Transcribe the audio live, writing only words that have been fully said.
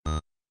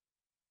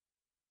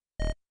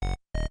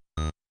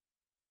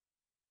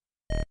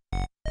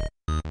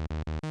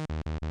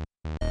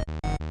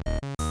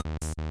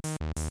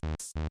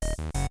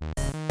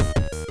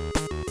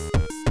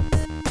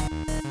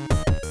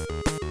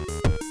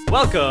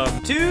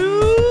Welcome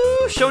to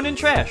Shonen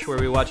Trash, where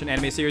we watch an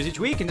anime series each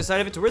week and decide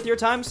if it's worth your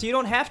time so you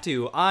don't have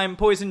to. I'm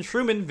Poison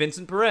Shroomman,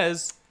 Vincent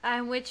Perez.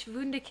 I'm Witch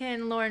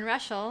Wunderkin, Lauren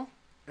Rushel.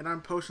 And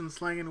I'm Potion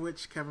Slangin'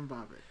 Witch, Kevin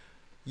Bobbitt.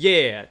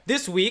 Yeah,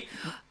 this week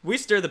we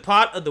stir the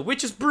pot of the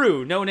witch's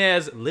brew, known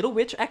as Little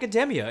Witch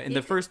Academia in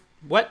the first...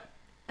 What?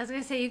 I was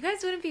going to say, you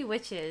guys wouldn't be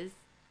witches.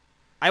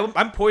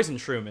 I'm Poison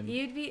Shroomman.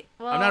 You'd be...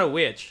 Well, I'm not a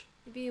witch.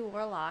 You'd be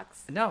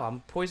warlocks. No, I'm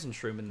Poison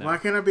Shroomman, though. Why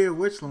can't I be a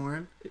witch,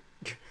 Lauren?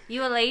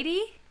 You a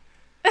lady?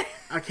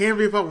 I can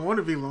be if I want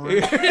to be,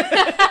 Lauren.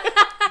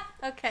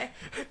 Okay.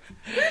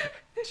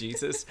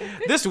 Jesus.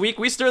 This week,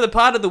 we stir the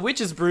pot of the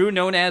witch's brew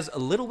known as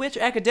Little Witch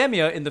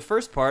Academia in the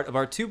first part of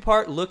our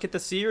two-part look at the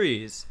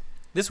series.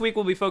 This week,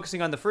 we'll be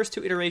focusing on the first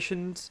two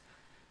iterations,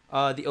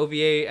 the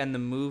OVA and the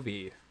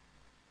movie.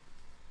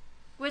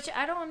 Which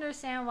I don't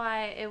understand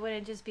why it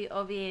wouldn't just be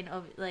OVA and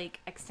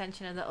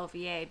extension of the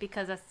OVA,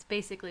 because that's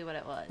basically what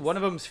it was. One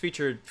of them's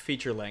feature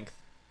length,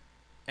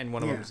 and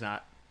one of them's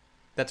not.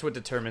 That's what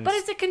determines... But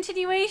it's a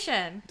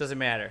continuation. Doesn't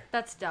matter.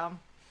 That's dumb.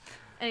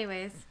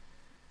 Anyways.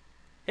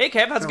 Hey,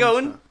 Kev, how's it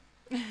going?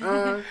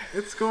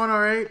 It's going all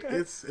right.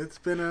 It's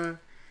been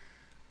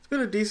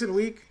a decent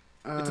week.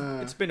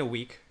 It's been a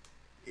week.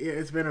 Yeah,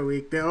 it's been a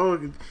week.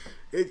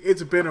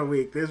 It's been a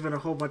week. There's been a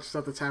whole bunch of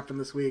stuff that's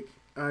happened this week.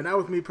 Not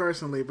with me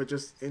personally, but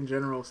just in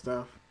general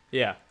stuff.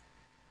 Yeah.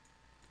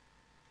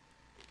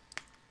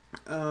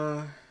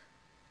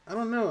 I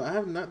don't know. I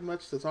have not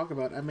much to talk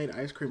about. I made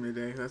ice cream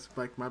today. That's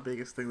like my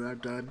biggest thing that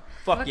I've done.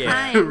 Fuck What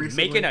yeah. kind?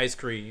 Making ice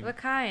cream. What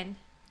kind?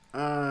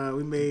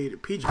 We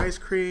made peach ice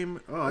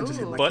cream. Oh, I just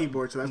hit my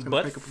keyboard, so that's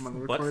gonna pick up on the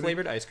recording. Butt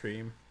flavored ice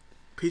cream.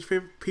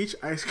 Peach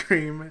ice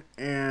cream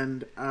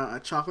and a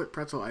chocolate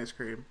pretzel ice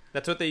cream.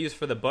 That's what they use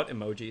for the butt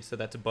emoji, so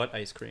that's butt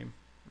ice cream.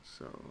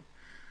 So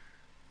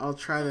I'll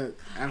try that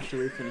after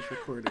we finish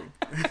recording.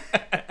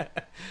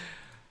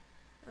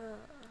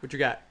 What you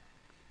got?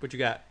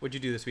 What'd you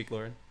do this week,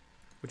 Lauren?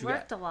 What you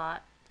Worked a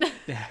lot.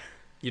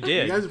 You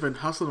did. You guys have been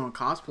hustling on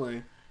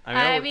cosplay.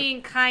 I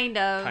mean, kind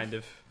of.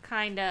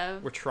 Kind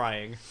of. We're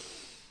trying.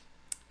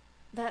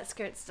 That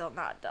skirt's still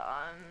not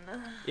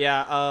done.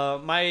 Yeah,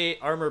 my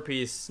armor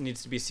piece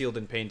needs to be sealed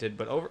and painted,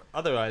 but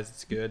otherwise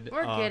it's good.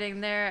 We're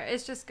getting there.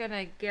 It's just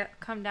gonna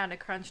come down to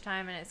crunch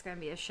time, and it's gonna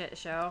be a shit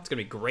show. It's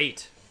gonna be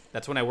great.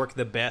 That's when I work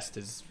the best,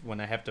 is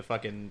when I have to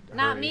fucking hurry.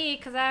 Not me,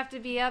 because I have to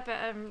be up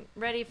and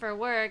ready for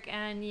work,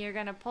 and you're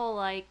gonna pull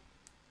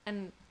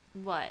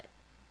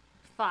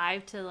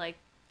 5 to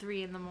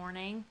 3 in the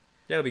morning,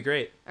 Yeah, it'll be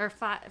great. or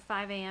 5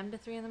 a.m. to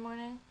 3 in the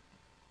morning.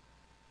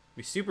 It'll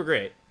be super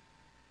great.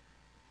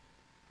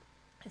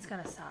 It's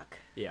gonna suck.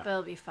 Yeah. But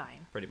it'll be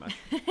fine. Pretty much.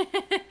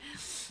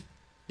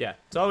 Yeah,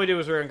 so all we did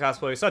was work on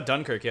cosplay. We saw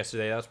Dunkirk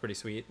yesterday. That was pretty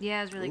sweet.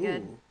 Yeah, it was really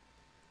good. Ooh.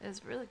 It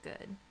was really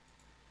good.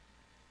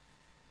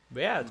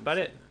 But yeah, that's about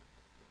it.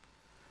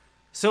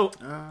 So,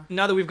 Uh,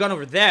 now that we've gone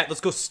over that, let's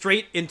go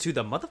straight into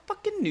the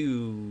motherfucking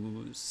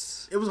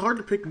news. It was hard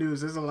to pick news.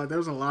 There was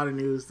a lot of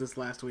news this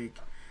last week.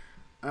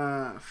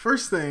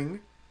 First thing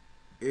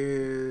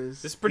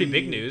is This is pretty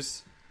big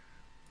news.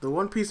 The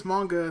One Piece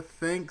manga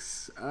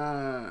thanks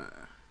fans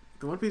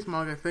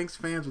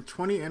with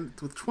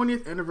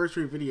 20th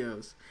anniversary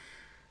videos.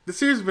 The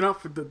series has been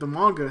out for the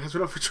manga has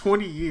been out for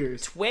 20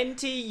 years.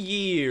 20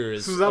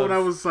 years. This was out when I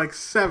was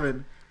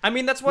 7. I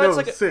mean, that's why No, it's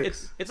like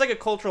 6. it's like a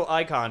cultural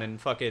icon in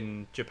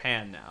fucking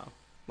Japan now.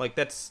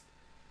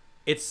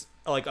 It's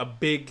like a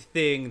big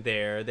thing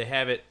there. They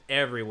have it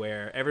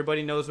everywhere.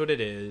 Everybody knows what it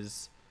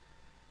is.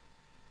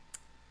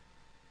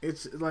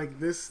 It's like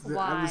this. I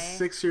Why? was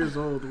 6 years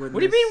old when. What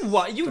do you this mean?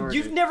 What started.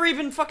 you've never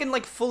even fucking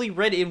fully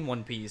read in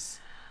One Piece?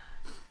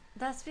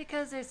 That's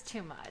because there's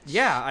too much.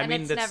 Yeah, I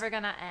mean, it's that's- never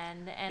gonna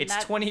end. And It's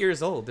that's 20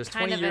 years old. There's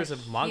 20 years a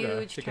of manga.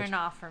 huge to catch- turn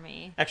off for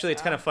me. Actually,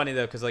 it's kind of funny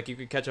though, because you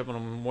could catch up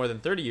on more than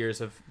 30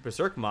 years of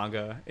Berserk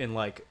manga in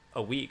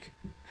a week.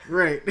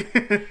 Right.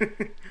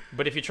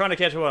 But if you're trying to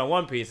catch up on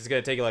One Piece, it's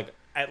gonna take you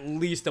at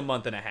least a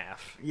month and a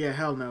half. Yeah,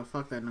 hell no.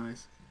 Fuck that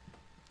noise.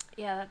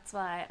 Yeah, that's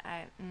why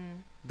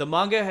The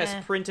manga has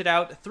printed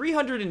out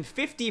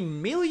 350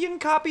 million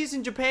copies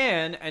in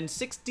Japan and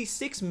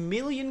 66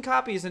 million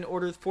copies in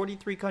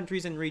 43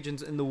 countries and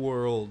regions in the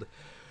world.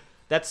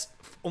 That's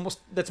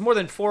more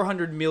than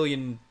 400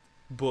 million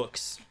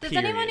books. Does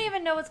period. anyone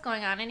even know what's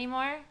going on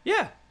anymore?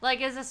 Yeah.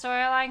 Is the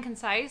storyline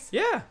concise?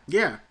 Yeah.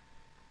 Yeah.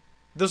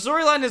 The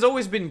storyline has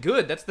always been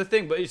good. That's the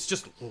thing, but it's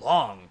just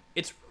long.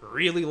 It's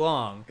really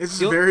long. It's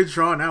very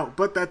drawn out,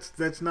 but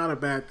that's not a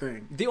bad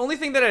thing. The only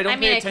thing that I don't I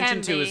mean, pay it can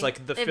attention to be. is the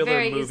It filler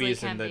very easily movies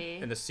can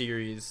and be. the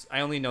series.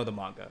 I only know the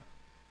manga.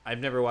 I've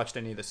never watched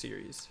any of the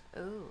series.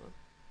 Ooh,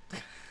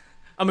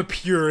 I'm a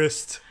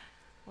purist.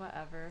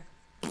 whatever.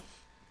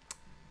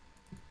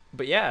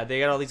 But yeah, they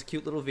got all these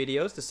cute little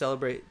videos to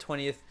celebrate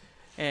 20th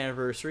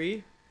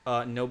anniversary.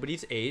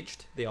 Nobody's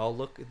aged. They all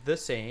look the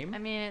same. I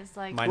mean, it's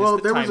like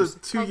Minus There the was a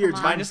times- 2-year Pokemon.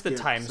 time minus skip, the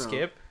time so-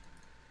 skip.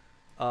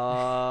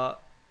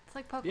 it's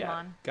like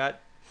Pokemon. Yeah,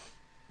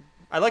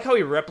 I like how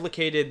he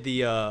replicated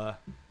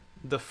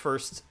the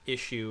first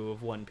issue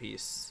of One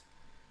Piece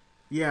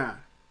Yeah.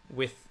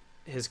 with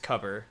his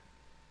cover.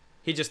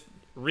 He just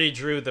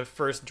redrew the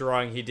first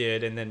drawing he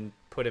did and then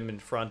put him in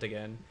front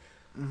again.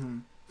 Mm-hmm.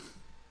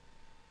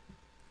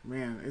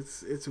 Man,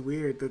 it's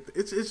weird that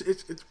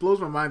it blows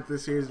my mind that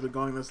this series has been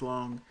going this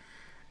long.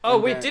 Oh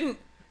wait,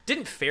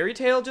 didn't Fairy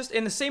Tail just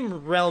in the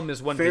same realm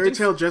as One Piece? Fairy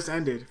Tail just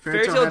ended.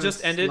 Fairy Tail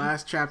just ended.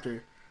 Last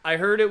chapter. I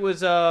heard it was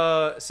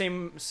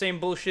same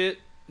bullshit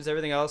as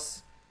everything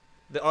else.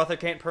 The author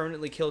can't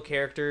permanently kill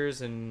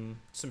characters and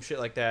some shit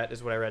like that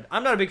is what I read.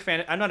 I'm not a big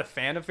fan. I'm not a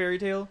fan of Fairy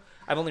Tail.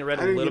 I've only read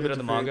a little bit of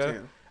the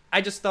manga. I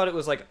just thought it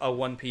was like a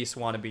One Piece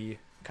wannabe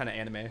kind of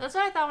anime. That's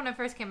what I thought when it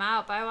first came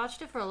out, but I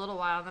watched it for a little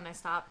while, then I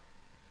stopped.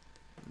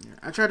 Yeah,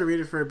 I tried to read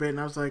it for a bit, and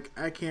I was like,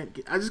 I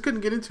just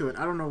couldn't get into it.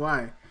 I don't know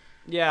why.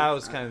 Yeah, I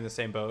was kind of in the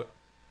same boat.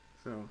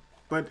 So,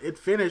 but it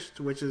finished,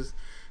 which is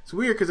it's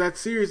weird because that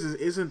series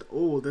isn't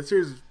old. That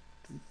series is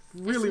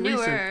really it's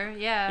newer, recent.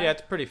 Yeah. Yeah,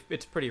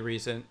 it's pretty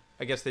recent.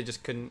 I guess they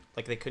just couldn't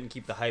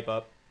keep the hype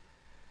up.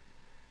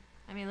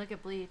 I mean, look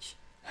at Bleach.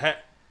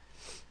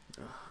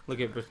 Look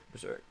at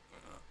Berserk.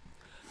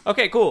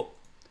 Okay, cool.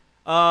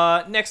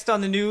 Next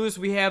on the news,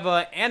 we have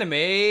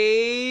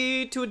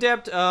anime to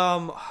adapt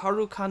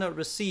Harukana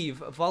Receive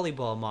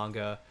volleyball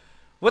manga.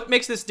 What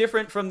makes this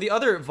different from the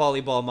other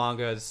volleyball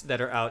mangas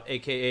that are out,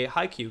 aka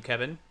Haikyuu,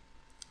 Kevin?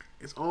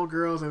 It's all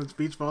girls and it's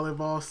beach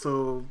volleyball,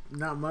 so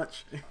not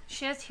much.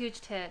 She has huge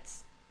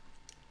tits.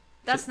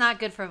 That's not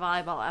good for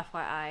volleyball,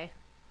 FYI.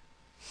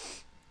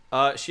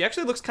 She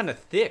actually looks kind of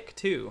thick,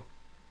 too.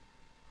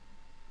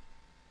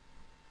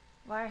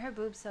 Why are her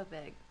boobs so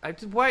big?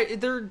 Why?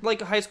 They're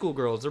like high school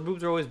girls. Their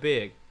boobs are always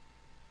big.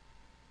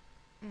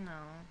 No.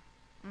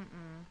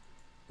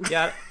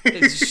 Yeah.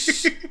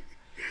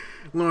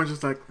 Lauren's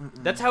just like...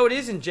 That's how it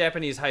is in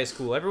Japanese high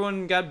school.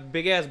 Everyone got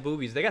big-ass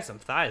boobies. They got some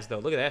thighs, though.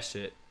 Look at that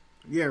shit.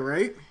 Yeah,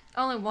 right?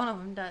 Only one of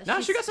them does.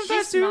 Nah, she got some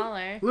she's thighs, too.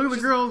 Smaller. Look at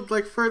the girl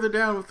like further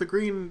down with the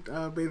green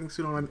bathing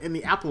suit on in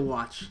the Apple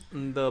Watch.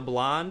 The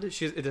blonde. Does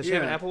she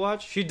have an Apple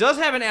Watch? She does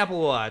have an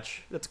Apple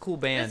Watch. That's a cool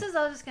band. This is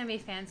all just gonna be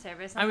fan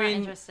service. I'm not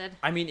interested.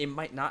 I mean, it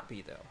might not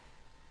be, though.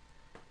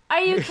 Are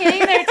you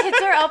kidding? Their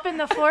tits are up in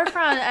the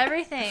forefront.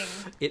 Everything.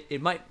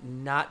 It might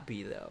not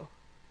be, though.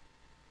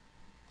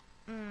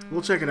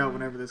 We'll check it out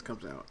whenever this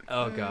comes out.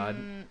 Oh, God.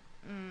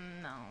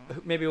 No.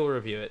 Maybe we'll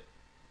review it.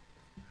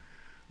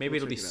 Maybe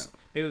We'll it'll be check it out.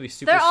 maybe it'll be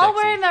super They're sexy. all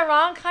wearing the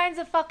wrong kinds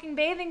of fucking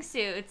bathing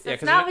suits. Yeah, That's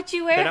 'cause not what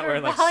you wear they're not for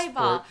wearing, like,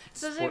 volleyball. sport-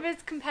 Especially if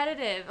it's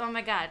competitive. Oh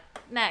my god.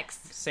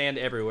 Next. Sand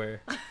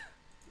everywhere.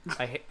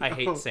 I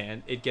hate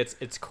sand.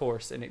 It's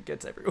coarse and it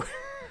gets everywhere.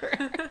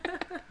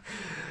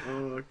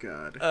 Oh,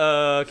 God.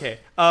 Okay.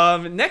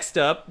 Next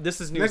up, this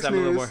is news Next I'm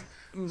news. a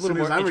little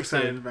more I'm interested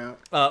excited in.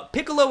 about.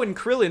 Piccolo and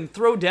Krillin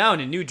throw down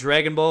in new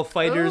Dragon Ball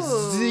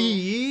FighterZ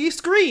Z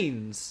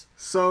screens.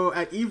 So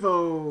at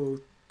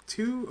Evo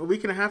a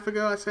week and a half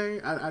ago, I'd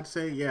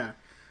say, yeah.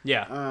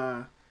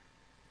 Yeah.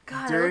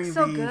 God, it During looks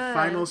so the good.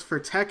 finals for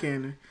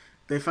Tekken,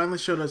 they finally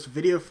showed us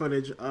video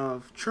footage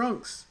of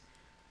Trunks.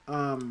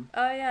 Oh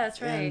yeah,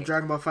 that's right. And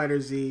Dragon Ball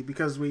FighterZ,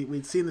 because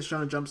we'd seen the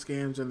Shonen Jump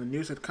scans and the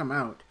news had come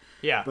out.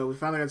 Yeah. But we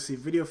finally got to see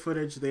video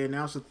footage. They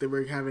announced that they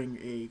were having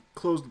a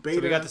closed beta.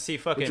 So we got to see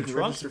which fucking you can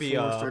Trunks register be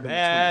for, a starting the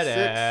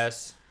 26th.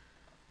 badass.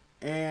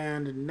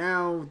 And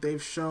now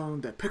they've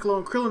shown that Piccolo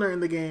and Krillin are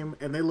in the game,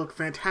 and they look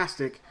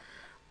fantastic.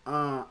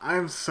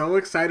 I'm so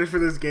excited for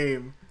this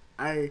game.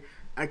 I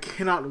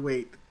cannot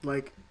wait.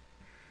 Like,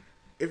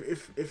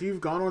 if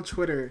you've gone on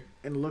Twitter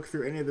and looked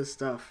through any of this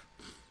stuff,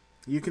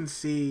 you can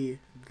see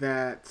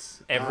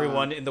that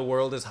Everyone in the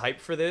world is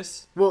hyped for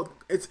this. Well,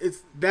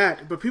 it's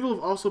that, but people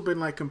have also been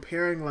like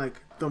comparing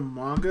like the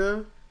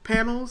manga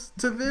panels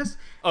to this.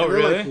 Oh, and they're,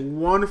 really?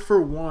 Like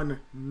 1-for-1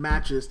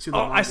 matches to the.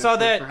 Oh, manga I saw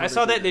that. for how I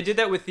saw they that did they it. did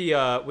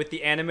that with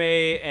the anime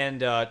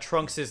and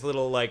Trunks'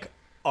 little like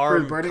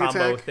arm burning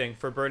combo attack? thing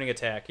for burning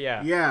attack.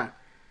 Yeah. Yeah.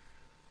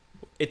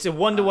 It's a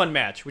 1-to-1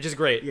 match, which is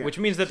great. Yeah. Which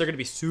means that they're going to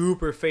be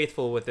super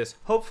faithful with this.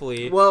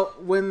 Hopefully. Well,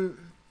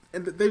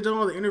 and they've done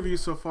all the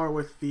interviews so far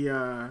with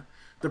the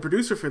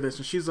producer for this,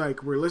 and she's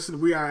like,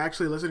 we are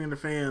actually listening to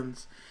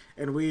fans,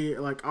 and we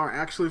like are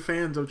actually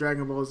fans of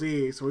Dragon Ball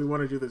Z, so we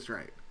want to do this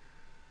right.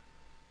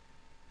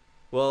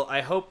 Well,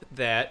 I hope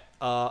that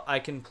I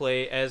can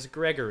play as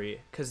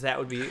Gregory, because that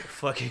would be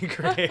fucking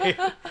great.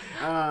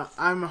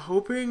 I'm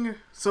hoping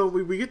so.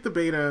 We get the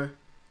beta.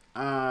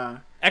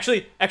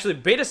 Actually,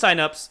 beta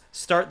signups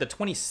start the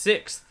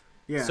 26th.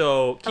 Yeah.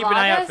 So keep Of an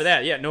eye out August? for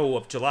that. Yeah, no,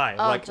 of July.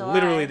 Oh, like July.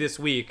 literally this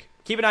week.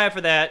 Keep an eye out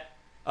for that.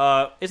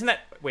 Isn't that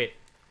wait?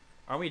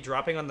 Aren't we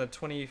dropping on the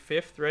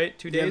 25th? Right,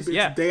 2 days. It's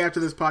Yeah. the day after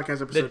this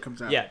podcast episode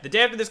comes out. Yeah, the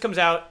day after this comes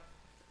out,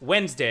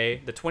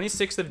 Wednesday, the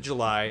 26th of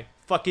July.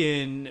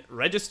 Fucking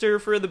register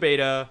for the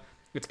beta.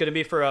 It's gonna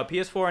be for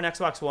PS4 and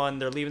Xbox One.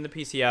 They're leaving the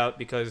PC out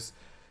because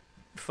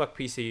fuck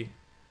PC.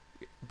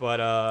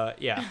 But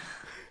yeah.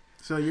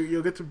 So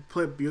you'll get to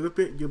play. You'll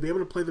be able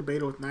to play the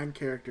beta with 9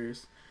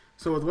 characters.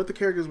 So with what the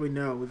characters we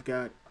know, we've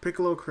got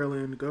Piccolo,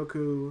 Krillin,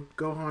 Goku,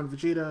 Gohan,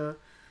 Vegeta,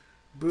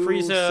 Boo,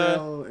 Frieza.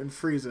 Cell, and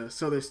Frieza.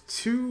 So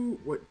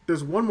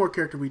there's one more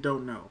character we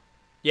don't know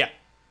Yeah.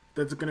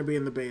 that's going to be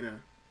in the beta.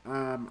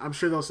 I'm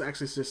sure they'll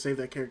actually just save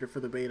that character for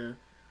the beta.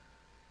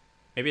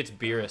 Maybe it's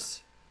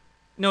Beerus.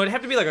 No, it'd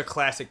have to be like a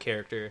classic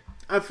character.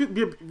 I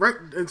feel right,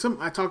 and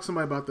I talked to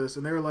somebody about this,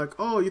 and they were like,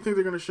 "Oh, you think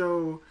they're gonna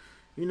show,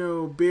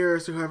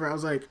 Beerus or whoever?" I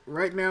was like,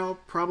 "Right now,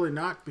 probably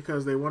not,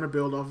 because they want to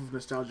build off of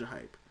nostalgia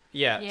hype."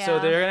 Yeah. So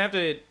they're gonna have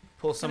to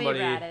pull somebody.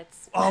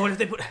 Raditz. Oh, what if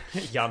they put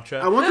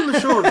Yamcha? I want them to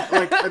show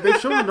like they've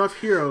shown enough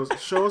heroes.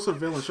 Show us a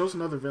villain. Show us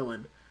another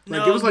villain.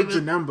 Like give us like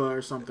Janemba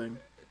or something.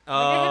 Would they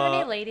have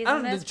any ladies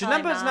in this?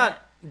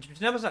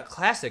 Janemba's not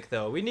classic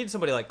though. We need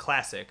somebody like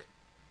classic.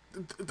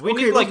 We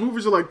need those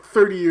movies are like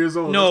 30 years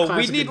old. No,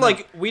 we need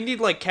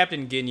like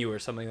Captain Ginyu or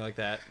something like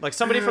that. Like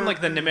somebody from like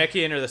the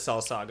Namekian or the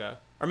Cell Saga,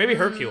 or maybe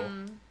Hercule.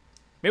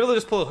 Maybe they'll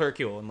just pull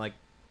Hercule and like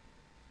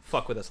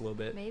fuck with us a little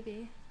bit.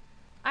 Maybe.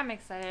 I'm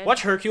excited.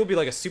 Watch Hercule be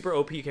like a super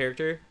OP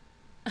character.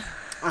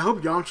 I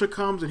hope Yamcha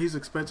comes and he's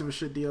expensive as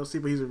shit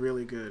DLC, but he's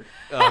really good.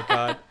 Oh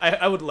god,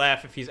 I would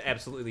laugh if he's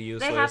absolutely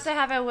useless. They have to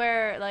have it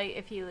where like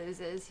if he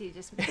loses, he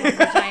just becomes a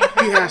giant.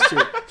 He has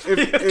to.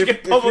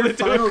 If your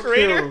final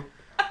kill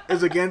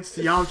is against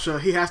Yamcha,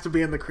 he has to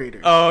be in the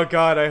crater. Oh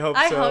god, I hope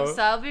so. I hope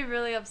so. I'll be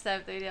really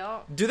upset if they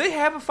don't. Do they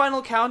have a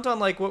final count on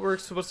like what we're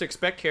supposed to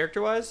expect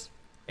character-wise?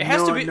 It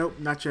has to be. Nope,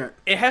 not yet.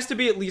 It has to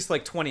be at least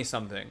like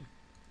 20-something.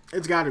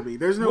 It's got to be.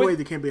 There's no way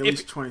they can't be at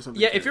least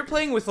 20-something. Yeah, if you're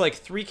playing with like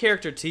 3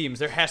 character teams,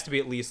 there has to be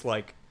at least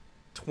like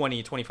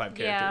 20, 25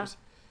 characters.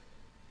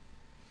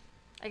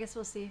 I guess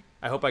we'll see.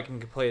 I hope I can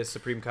play as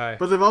Supreme Kai.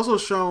 But they've also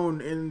shown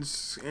in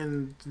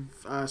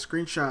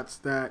screenshots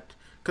that,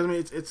 because I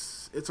mean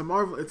it's a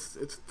Marvel, it's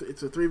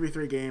a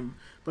 3v3 game,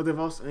 but they've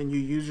also, and you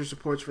use your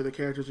supports for the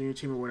characters in your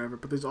team or whatever.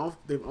 But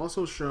they've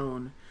also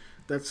shown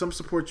that some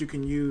supports you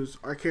can use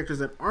are characters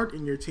that aren't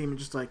in your team and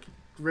just like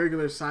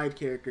regular side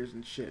characters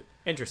and shit.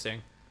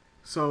 Interesting.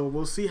 So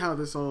we'll see how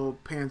this all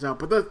pans out.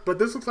 But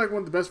this looks like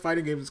one of the best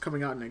fighting games that's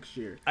coming out next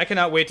year. I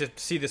cannot wait to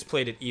see this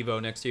played at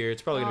EVO next year.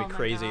 It's probably gonna be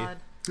crazy. God.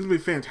 It's gonna be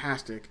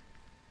fantastic.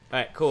 All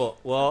right, cool.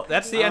 Well,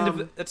 that's the end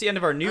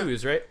of our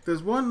news, right?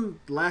 There's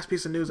one last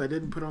piece of news I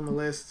didn't put on the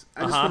list.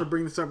 I just want to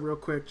bring this up real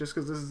quick, just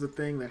because this is the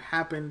thing that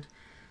happened.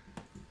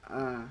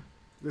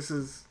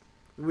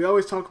 We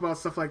always talk about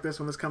stuff like this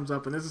when this comes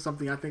up, and this is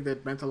something I think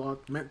that meant a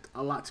lot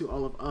to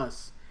all of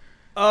us.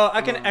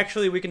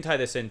 We can tie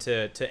this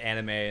into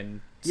anime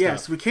and stuff.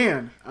 Yes, we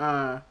can.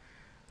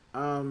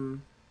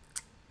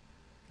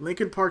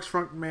 Linkin Park's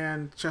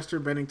frontman Chester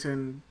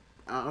Bennington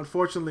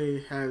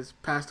unfortunately has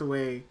passed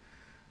away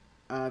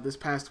this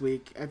past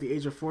week at the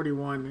age of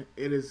 41.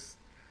 It is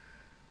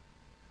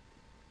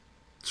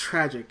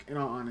tragic, in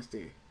all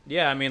honesty.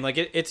 Yeah, I mean, like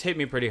it's hit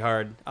me pretty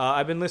hard.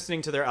 I've been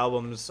listening to their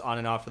albums on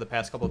and off for the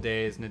past couple of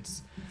days, and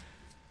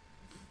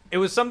it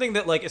was something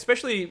that, like,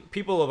 especially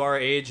people of our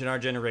age and our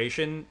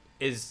generation,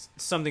 is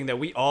something that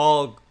we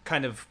all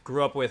kind of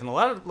grew up with, and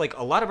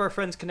a lot of our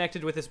friends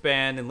connected with this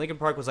band, and Linkin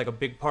Park was like a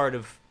big part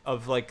of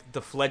like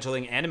the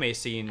fledgling anime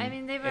scene. I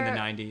mean, in the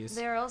 90s.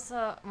 They were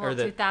also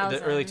 2000s.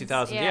 The early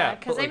 2000s. Yeah,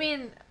 because I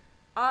mean,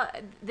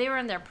 they were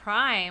in their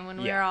prime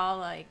when we were all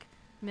like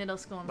middle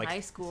school and like high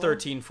school.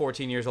 13,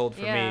 14 years old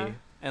for me,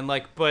 and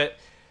like, but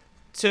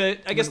to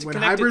connect when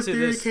it Hybrid to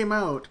Theory this came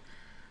out,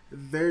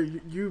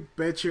 you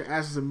bet your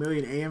ass is a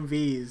million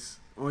AMVs.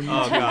 On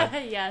oh god,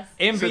 yes.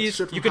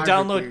 AMVs. You could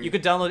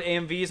download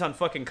AMVs on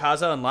fucking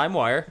Kazaa and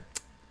LimeWire.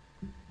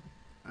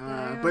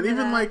 But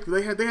even like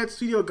they had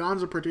Studio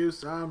Gonzo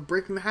produce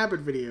Breaking the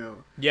Habit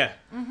video. Yeah.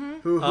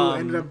 Mm-hmm. Who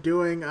ended up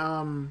doing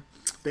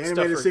the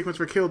animated sequence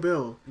for Kill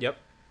Bill. Yep.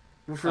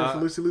 For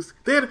Lucy Lucy.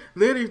 They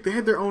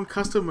had their own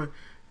custom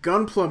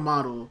Gunpla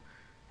model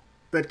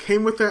that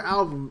came with their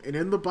album, and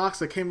in the box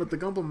that came with the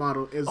Gunpla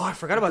model is I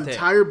forgot about the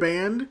entire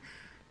band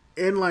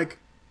in like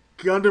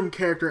Gundam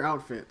character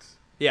outfits.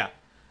 Yeah.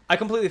 I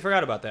completely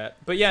forgot about that.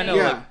 But yeah, no,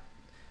 like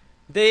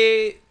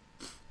they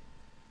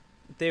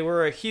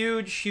were a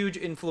huge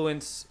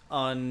influence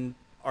on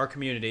our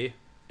community,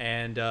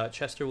 and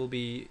Chester will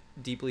be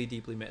deeply,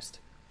 deeply missed.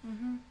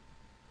 Mm-hmm.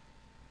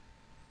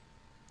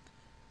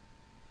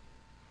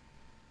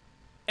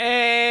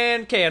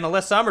 And okay, on a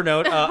less somber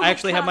note, I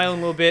actually have my own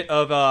little bit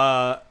of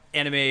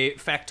anime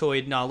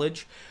factoid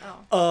knowledge.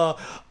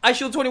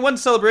 iShield 21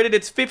 celebrated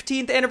its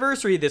 15th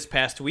anniversary this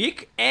past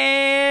week,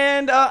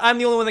 and I'm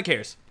the only one that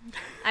cares.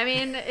 I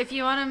mean, if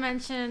you want to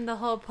mention the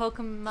whole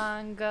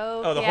Pokemon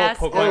Go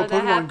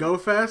Pokemon Go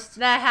Fest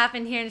that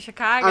happened here in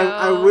Chicago.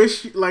 I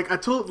wish, like, I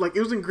told, like,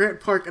 it was in Grant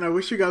Park, and I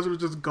wish you guys would have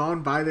just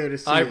gone by there to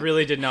see I it.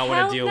 really did not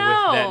want to deal with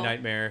that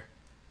nightmare.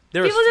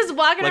 There people just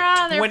walking like around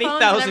on their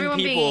phones, and everyone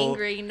people,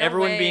 being angry.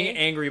 Everyone being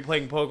angry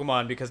playing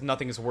Pokemon because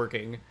nothing's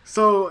working.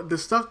 So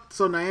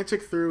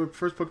Niantic threw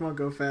first Pokemon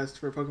Go Fest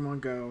for Pokemon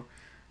Go,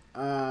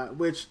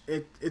 which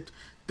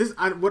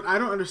what I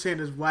don't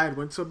understand is why it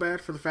went so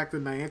bad, for the fact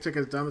that Niantic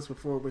has done this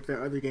before with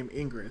their other game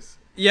Ingress.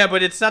 Yeah,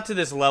 but it's not to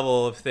this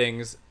level of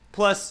things.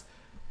 Plus,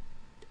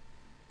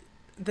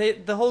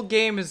 the whole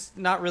game is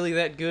not really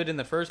that good in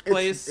the first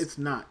place. It's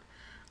not.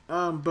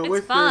 But it's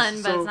with fun,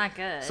 this, but it's not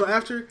good. So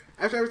after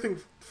everything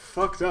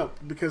fucked up,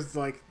 because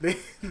like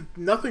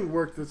nothing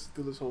worked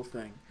through this whole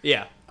thing.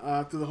 Yeah.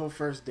 Through the whole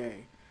first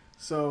day.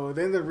 So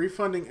then they're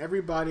refunding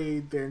everybody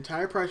their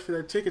entire price for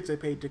their tickets they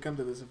paid to come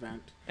to this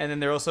event. And then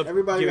they're also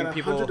Everybody giving got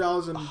people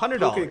 $100 in $100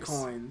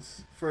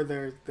 Pokecoins for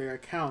their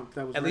account.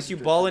 That was At least you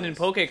registered balling for in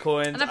this.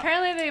 Pokecoins. And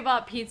apparently they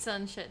bought pizza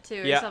and shit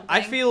too, or Yeah, something.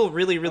 I feel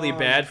really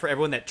bad for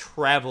everyone that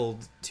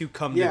traveled to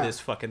come to Yeah. this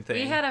fucking thing.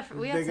 We had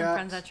They some got-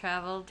 friends that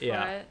traveled for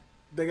Yeah. it.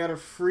 They got a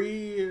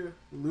free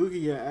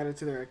Lugia added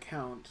to their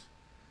account.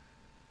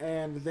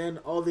 And then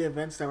all the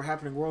events that were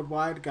happening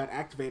worldwide got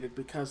activated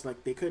because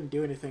like they couldn't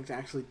do anything to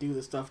actually do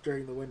the stuff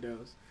during the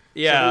windows. So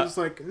Yeah, they're just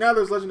like, now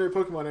there's legendary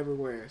Pokemon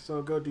everywhere,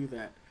 so go do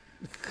that.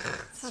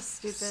 So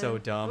stupid. So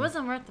dumb. It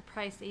wasn't worth the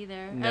price either.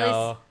 At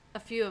no. least a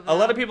few of A them.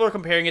 lot of people are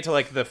comparing it to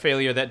like the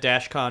failure that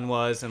DashCon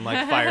was and like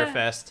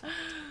Firefest.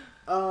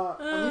 Let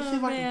me see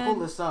if I can pull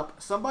man. this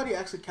up. Somebody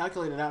actually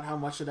calculated out how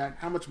much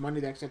money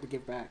they actually have to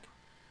give back.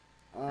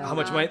 How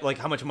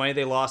much money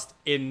they lost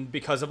in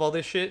because of all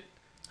this shit?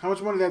 How much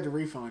money they had to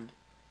refund?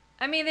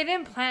 I mean, they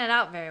didn't plan it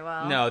out very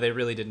well. No, they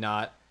really did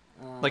not.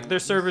 Like their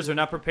servers are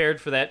not prepared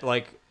for that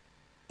like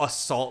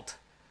assault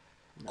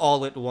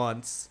all at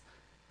once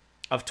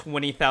of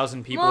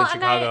 20,000 people in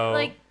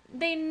Chicago.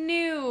 They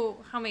knew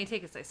how many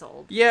tickets they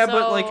sold. Yeah, so...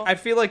 but like I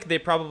feel like they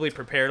probably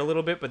prepared a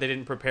little bit, but they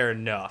didn't prepare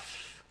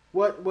enough.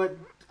 What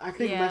I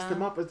think messed Yeah.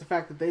 them up is the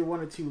fact that they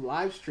wanted to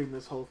live stream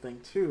this whole thing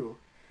too.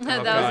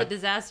 that God. was a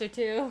disaster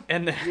too.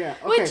 And then, Yeah.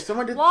 Okay. Which-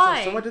 someone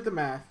why? did the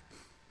math.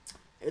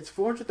 It's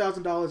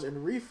 $400,000 in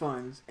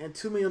refunds and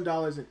 $2 million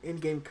in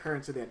in-game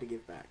currency they had to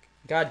give back.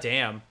 God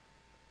damn.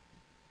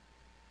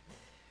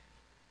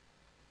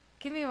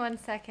 Give me 1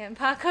 second.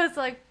 Paco's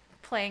like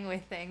playing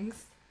with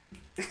things.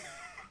 Come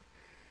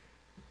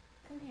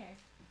here.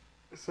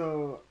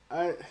 So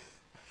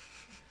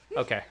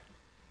Okay.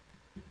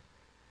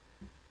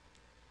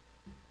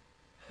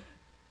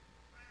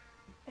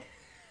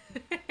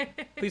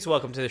 Please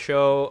welcome to the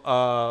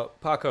show,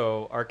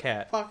 Paco, our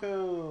cat.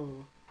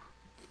 Paco,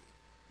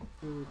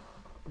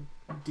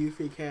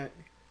 doofy cat.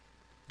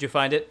 Did you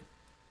find it?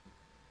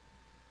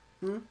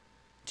 Hmm?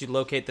 Did you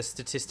locate the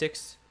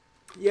statistics?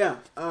 Yeah.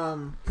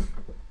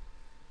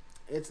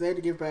 It's they had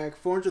to give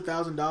back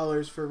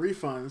 $400,000 for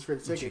refunds for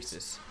the tickets,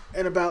 Jesus.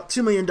 and about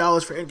 $2 million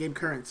for in-game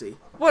currency.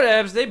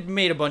 Whatevs. They've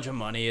made a bunch of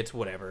money. It's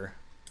whatever.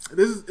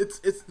 It's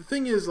the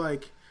thing is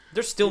like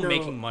They're still You know,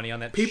 making money on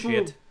that people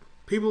shit.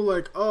 people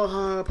like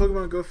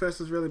Pokemon Go Fest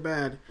is really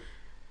bad,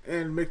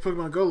 and make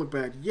Pokemon Go look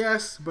bad.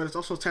 Yes, but it's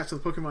also attached to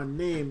the Pokemon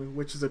name,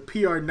 which is a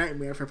PR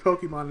nightmare for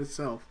Pokemon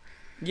itself.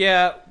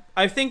 Yeah,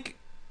 I think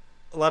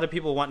a lot of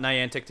people want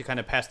Niantic to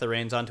kind of pass the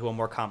reins on to a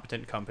more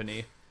competent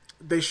company.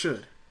 They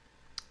should.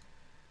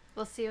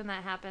 We'll see when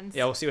that happens.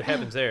 Yeah, we'll see what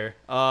happens there.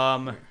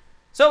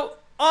 So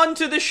on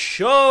to the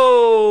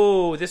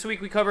show. This week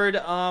we covered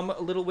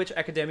Little Witch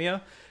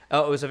Academia.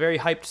 It was a very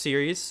hyped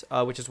series,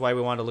 which is why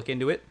we wanted to look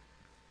into it.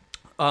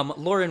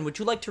 Lauren, would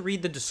you like to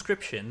read the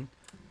description?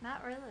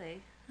 Not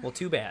really. Well,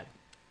 too bad.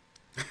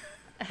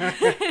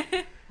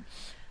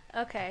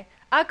 Okay.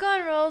 Akko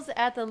enrolls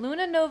at the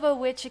Luna Nova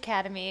Witch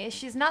Academy.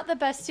 She's not the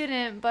best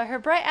student, but her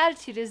bright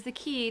attitude is the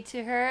key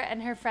to her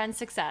and her friend's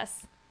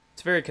success.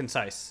 It's very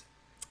concise.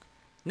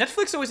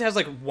 Netflix always has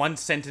like one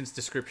sentence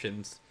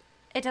descriptions.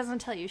 It doesn't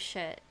tell you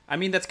shit. I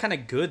mean, that's kind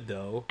of good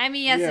though. I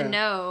mean, yes Yeah. and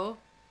no.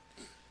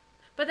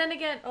 But then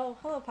again, oh,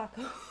 hello,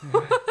 Paco.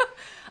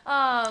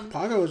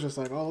 Paco is just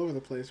like all over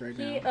the place right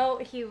now.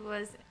 He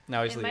was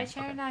Now he's in my leaving.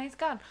 chair. Okay. Now he's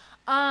gone.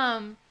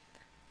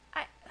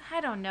 I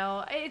don't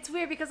know. It's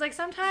weird because like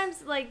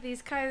sometimes like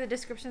these kind of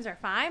descriptions are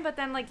fine, but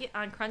then like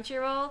on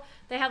Crunchyroll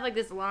they have like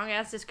this long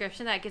ass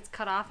description that gets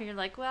cut off, and you're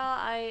like, well,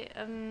 I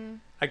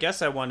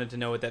guess I wanted to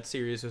know what that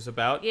series was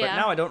about, but Yeah.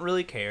 now I don't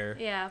really care.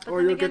 yeah. But Or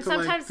then you'll again, get to like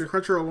sometimes the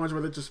Crunchyroll ones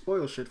where they just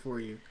spoil shit for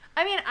you.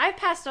 I mean I've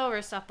passed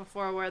over stuff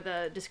before where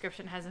the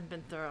description hasn't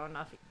been thorough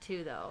enough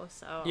too, though.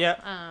 So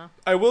Yeah.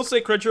 I will say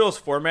Crunchyroll's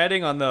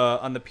formatting on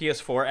the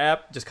PS4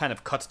 app just kind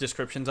of cuts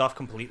descriptions off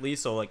completely,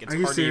 so like it's Are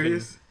you hard to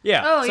serious? even.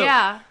 Yeah. Oh so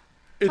yeah.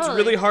 It's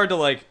Totally. really hard to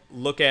like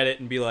look at it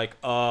and be like,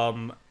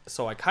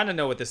 so I kind of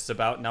know what this is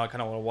about. Now I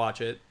kind of want to watch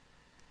it.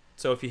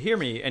 So if you hear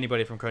me,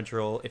 anybody from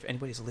Crunchyroll, if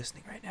anybody's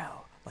listening right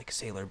now, like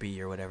Sailor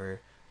B or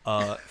whatever,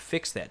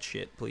 fix that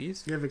shit,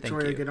 please. Yeah, Thank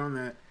Victoria, you. get on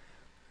that.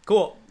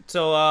 Cool.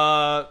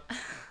 So,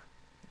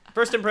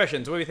 first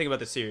impressions. What do you think about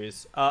this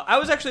series? I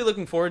was actually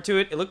looking forward to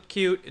it. It looked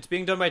cute. It's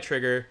being done by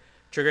Trigger.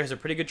 Trigger has a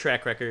pretty good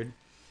track record.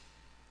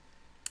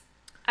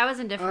 I was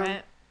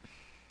indifferent.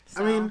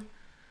 I mean,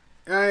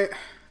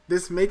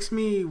 this makes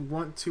me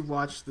want to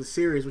watch the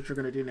series, which we're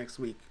gonna do next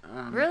week.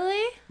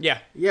 Really? Yeah.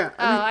 Yeah.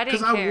 I didn't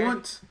care. I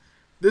want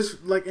this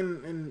like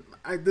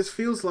this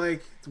feels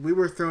like we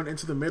were thrown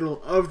into the middle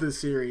of the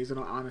series. In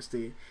all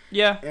honesty,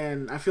 Yeah.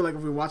 and I feel like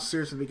if we watch the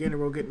series from the beginning,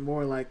 we'll get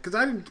more like because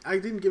I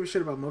didn't give a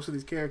shit about most of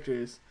these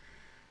characters,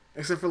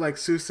 except for like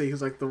Susie,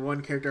 who's like the one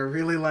character I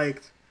really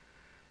liked.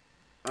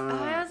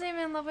 I wasn't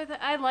even in love with her.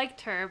 I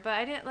liked her, but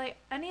I didn't like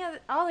any of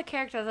all the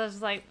characters. I was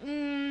just like,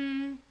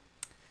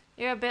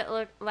 you're a bit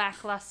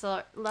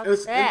lackluster,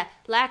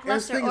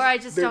 lackluster, or I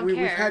just don't care.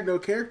 We've had no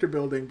character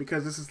building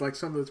because this is like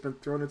something that's been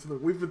thrown into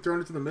we've been thrown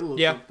into the middle of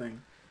Yeah.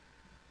 something.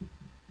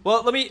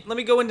 Well, let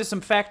me go into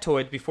some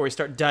factoid before we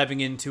start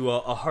diving into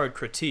a hard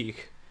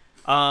critique.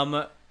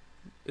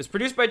 It's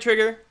produced by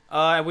Trigger.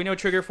 We know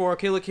Trigger for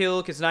Kill la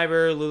Kill,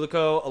 Kiznaiver,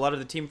 Luluko. A lot of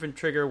the team from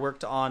Trigger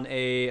worked on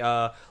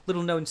a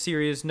little-known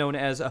series known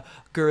as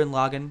Gurren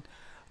Lagann.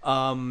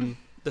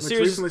 Which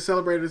recently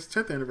celebrated its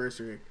 10th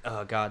anniversary.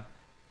 Oh, God.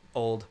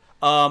 Old.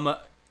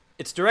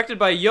 It's directed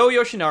by Yo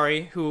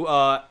Yoshinari, who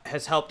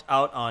has helped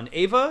out on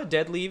Eva,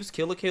 Dead Leaves,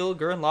 Kill la Kill,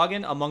 Gurren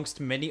Lagann, amongst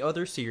many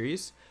other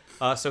series.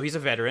 So he's a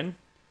veteran.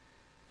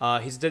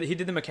 He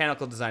did the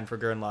mechanical design for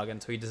Gurren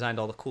Lagann, so he designed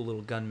all the cool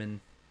little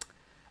gunmen.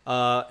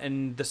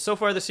 And so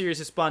far the series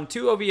has spawned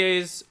 2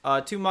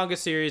 OVAs, 2 manga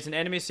series, an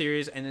anime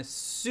series, and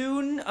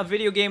soon a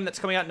video game that's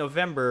coming out in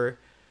November.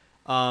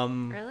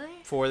 Really?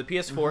 For the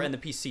PS4 and the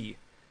PC.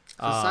 It's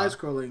a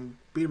side-scrolling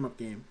beat-em-up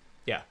game.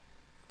 Yeah.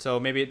 So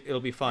maybe it'll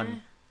be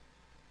fun.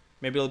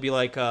 Maybe it'll be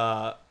like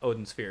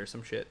Odin Sphere or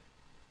some shit.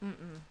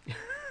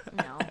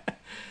 No.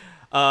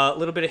 A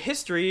little bit of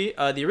history.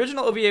 The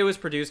original OVA was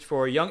produced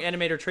for Young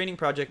Animator Training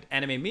Project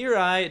Anime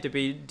Mirai. It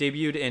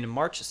debuted in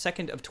March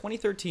 2nd of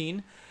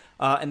 2013.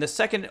 And the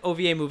second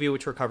OVA movie,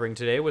 which we're covering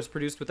today, was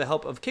produced with the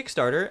help of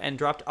Kickstarter and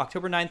dropped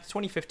October 9th,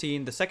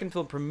 2015. The second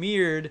film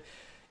premiered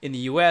in the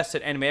US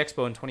at Anime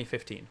Expo in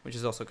 2015, which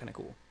is also kind of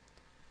cool.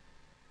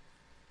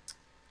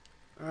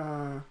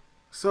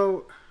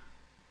 So,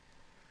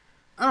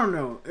 I don't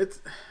know.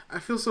 I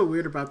feel so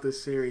weird about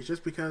this series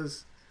just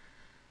because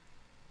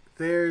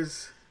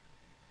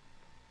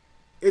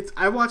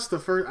I watched the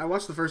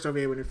first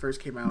OVA when it first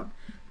came out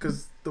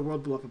because the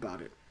world blew up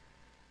about it.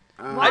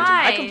 Why?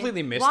 I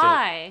completely missed it.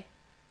 Why?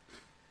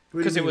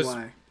 Because it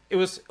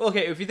was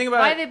okay. If you think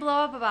about why they blow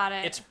up about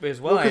it? It was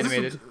well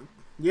animated.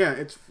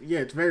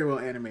 It's very well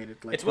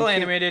animated. Like, it's well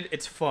animated.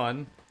 It's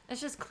fun. It's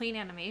just clean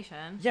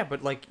animation. Yeah,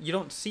 but like you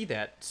don't see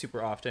that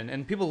super often,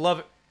 and people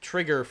love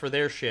Trigger for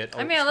their shit.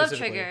 I mean, I love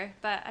Trigger,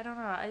 but I don't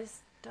know. I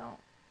just don't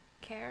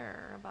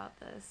care about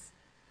this.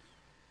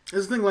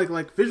 This thing,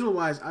 like visual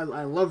wise,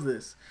 I love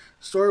this.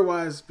 Story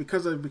wise,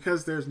 because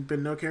there's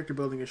been no character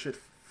building and shit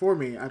for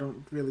me, I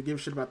don't really give a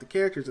shit about the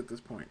characters at this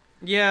point.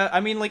 Yeah, I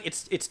mean, like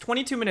it's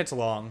 22 minutes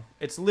long.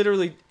 It's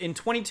literally in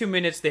 22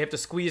 minutes they have to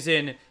squeeze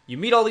in. You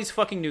meet all these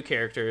fucking new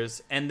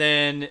characters, and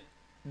then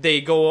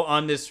they go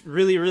on this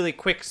really, really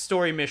quick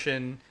story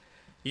mission.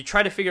 You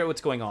try to figure out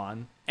what's going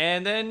on,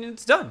 and then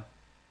it's done.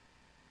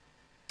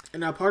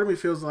 And now part of me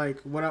feels like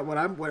what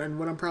I'm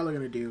probably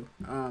gonna do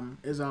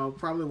is I'll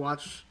probably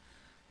watch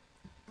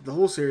the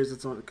whole series.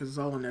 Because it's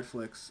all on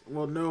Netflix.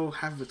 Well, no,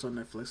 half of it's on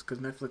Netflix because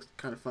Netflix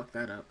kind of fucked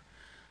that up.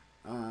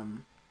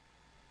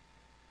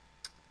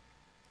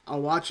 I'll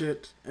watch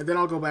it and then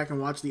I'll go back and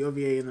watch the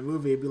OVA and the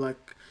movie and be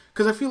like,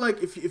 because I feel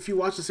like if you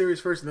watch the series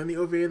first and then the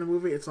OVA and the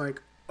movie, it's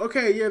like,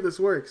 okay, yeah, this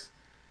works.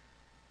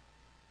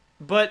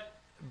 But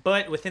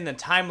within the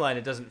timeline,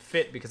 it doesn't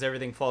fit because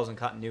everything falls in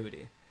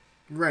continuity.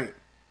 Right.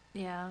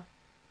 Yeah.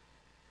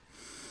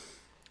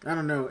 I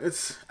don't know.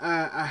 It's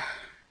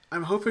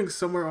I'm hoping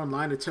somewhere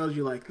online it tells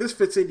you like this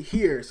fits in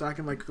here, so I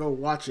can like go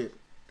watch it.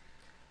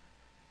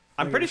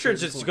 I'm pretty sure it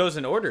just goes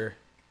in order.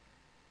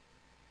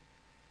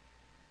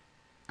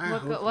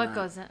 What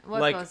goes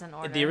in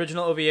order? The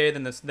original OVA,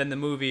 then the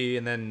movie,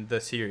 and then the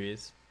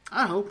series.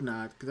 I hope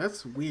not, because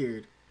that's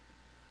weird.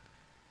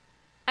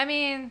 I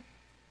mean,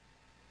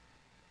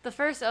 the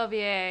first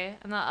OVA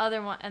and the other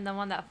one and the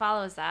one that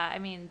follows that. I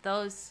mean,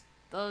 those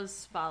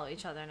follow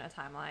each other in a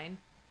timeline,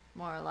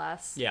 more or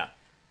less. Yeah.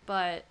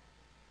 But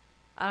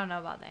I don't know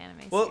about the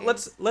anime Well,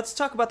 series. let's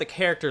talk about the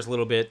characters a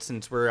little bit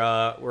since we're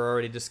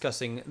already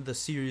discussing the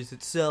series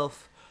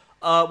itself.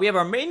 We have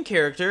our main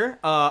character,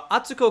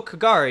 Atsuko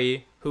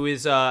Kagari, who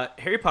is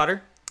Harry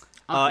Potter,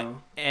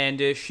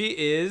 and she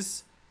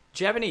is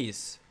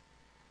Japanese.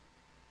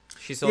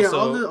 She's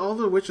also all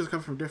the witches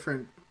come from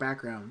different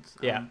backgrounds.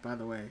 Yeah. By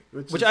the way,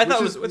 which I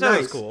thought was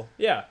cool.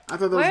 Yeah. I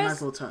thought that was a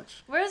nice little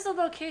touch. Where's the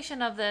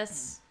location of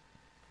this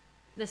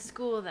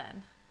school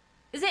then?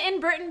 Is it in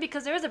Britain?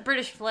 Because there was a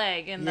British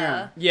flag in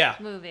the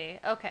movie.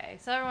 Okay,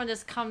 so everyone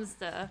just comes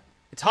to.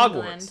 It's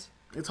Hogwarts.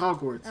 It's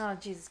Hogwarts. Oh,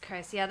 Jesus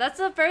Christ. Yeah, that's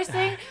the first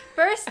thing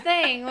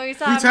when we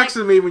saw You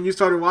texted me when you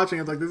started watching.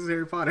 I was like, this is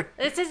Harry Potter.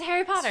 This is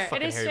Harry Potter.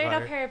 It is straight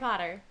up Harry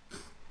Potter.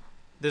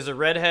 There's a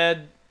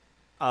redhead,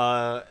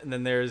 and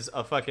then there's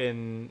a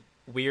fucking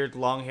weird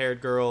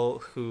long-haired girl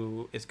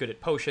who is good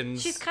at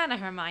potions. She's kind of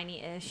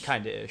Hermione-ish.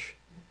 Kinda-ish.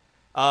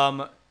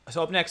 So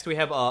up next we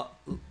have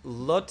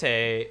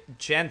Lotte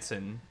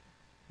Jansen.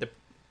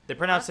 They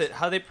pronounce it...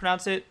 How do they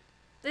pronounce it?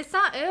 It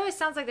always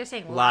sounds like they're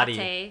saying Lottie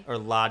latte. or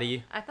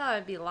Lottie. I thought it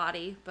would be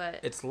Lottie, but...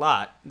 It's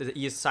Lot. The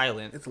E is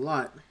silent. It's a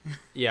lot.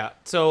 Yeah.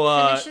 So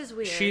Finnish is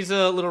weird. She's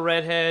a little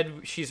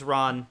redhead. She's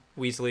Ron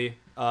Weasley.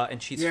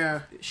 And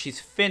she's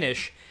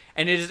Finnish.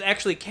 And it is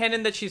actually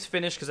canon that she's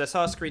Finnish because I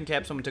saw a screen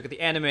cap someone took at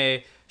the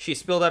anime. She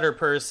spilled out her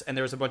purse and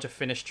there was a bunch of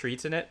Finnish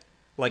treats in it.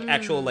 Like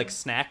actual like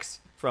snacks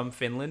from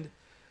Finland.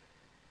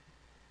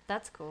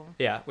 That's cool.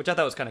 Yeah, which I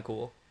thought was kind of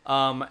cool.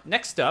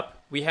 Next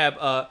up, we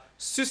have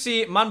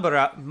Susi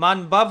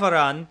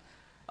Manbavaran.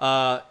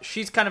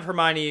 She's kind of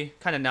Hermione,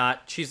 kind of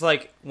not. She's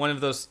like one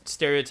of those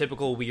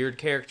stereotypical weird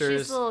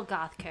characters. She's a little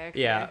goth character.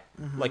 Yeah,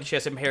 like she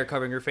has some hair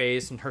covering her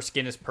face, and her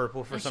skin is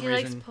purple for some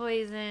reason. She likes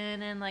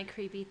poison and like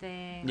creepy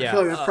things. Yeah, I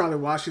feel like that's probably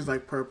why she's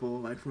like purple,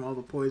 like from all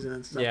the poison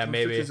and stuff. Yeah,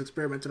 maybe she's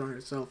experimented on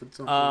herself at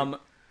some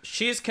point.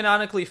 She's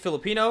canonically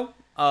Filipino.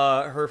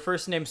 Her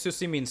first name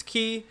Susi means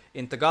key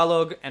in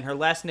Tagalog, and her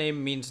last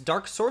name means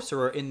dark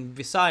sorcerer in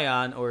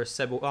Visayan or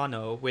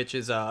Cebuano, which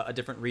is a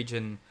different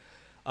region.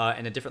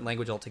 And a different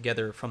language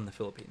altogether from the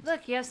Philippines.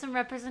 Look, you have some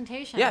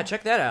representation. Yeah,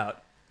 check that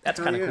out. That's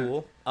kind of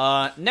cool.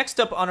 Next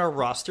up on our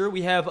roster,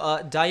 we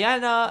have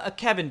Diana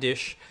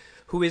Cavendish,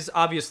 who is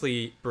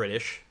obviously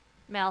British.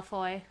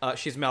 Malfoy.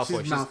 She's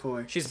Malfoy. She's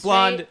Malfoy. She's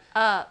blonde.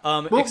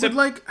 Except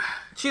like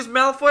she's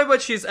Malfoy,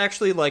 but she's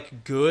actually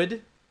like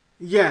good.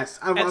 Yes,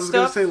 I was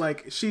gonna say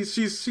like she's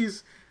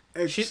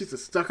a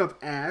stuck-up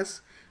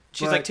ass.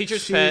 She's like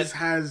teacher's pet. She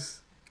has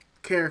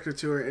character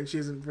to her, and she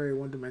isn't very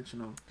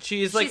one-dimensional.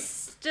 She's like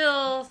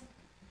still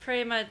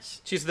pretty much.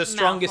 She's the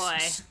strongest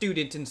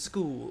student in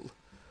school.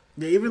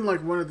 Yeah, even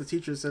like one of the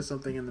teachers says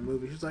something in the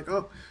movie. She's like,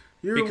 "Oh,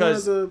 you're one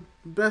of the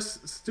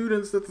best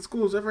students that the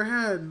school's ever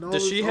had." And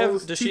does she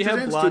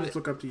have blonde?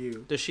 Look up to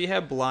you. Does she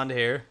have blonde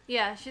hair?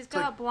 Yeah, she's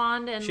got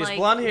blonde and she's like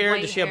blonde hair.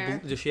 White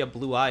hair. Does she have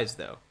blue eyes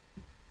though?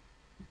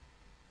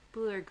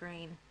 Blue or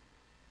green?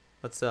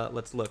 Let's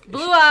look.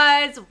 Blue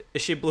eyes.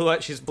 Is she blue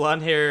eyes? She's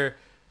blonde hair,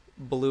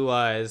 blue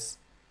eyes.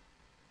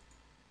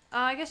 Oh,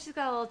 I guess she's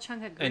got a little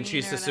chunk of green. And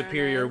she's the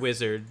superior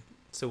wizard.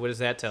 So what does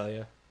that tell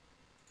you?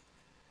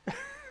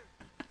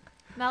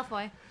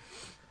 Malfoy.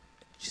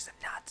 She's a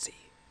Nazi.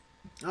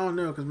 Oh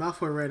no, because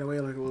Malfoy ran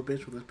away like a little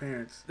bitch with his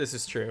parents. This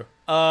is true.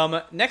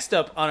 Next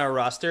up on our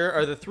roster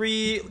are the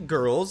three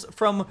girls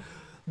from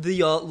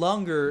the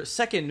longer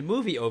second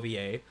movie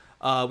OVA.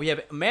 We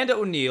have Amanda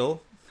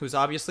O'Neill, who's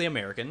obviously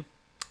American.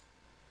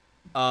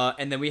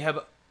 And then we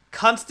have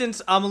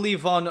Constance Amelie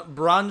von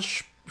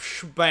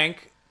Braunschweig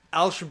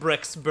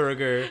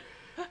Alschbrechtsberger,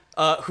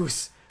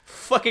 who's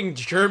fucking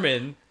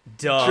German.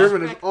 Duh.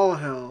 German is all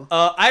hell.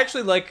 I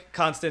actually like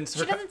Constance.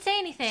 She doesn't say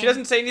anything. She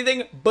doesn't say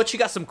anything, but she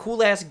got some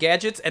cool ass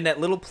gadgets, and that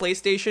little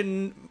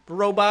PlayStation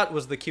robot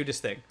was the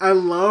cutest thing. I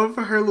love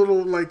her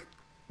little like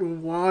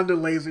wand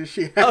laser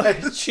she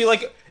has. She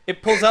like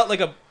it pulls out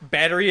like a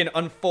battery and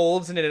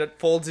unfolds, and it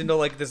folds into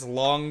like this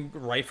long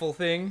rifle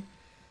thing.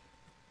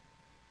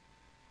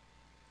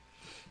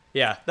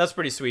 Yeah, that's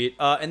pretty sweet.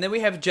 And then we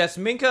have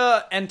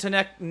Jasminka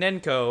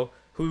Antonenko,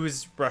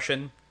 who's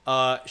Russian.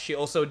 She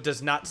also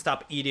does not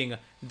stop eating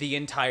the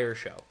entire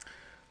show.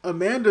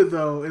 Amanda,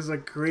 though, is a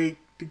great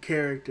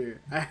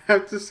character. I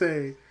have to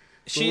say,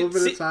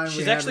 she's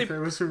actually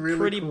really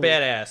pretty cool.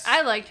 Badass.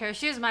 I liked her.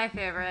 She was my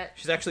favorite.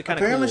 She's actually kind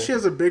of cool. Apparently, she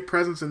has a big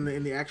presence in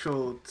the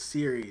actual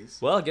series.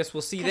 Well, I guess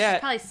we'll see that. She's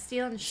probably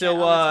stealing shit all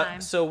the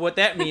time. So what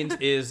that means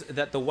is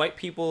that the white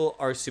people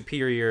are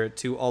superior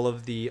to all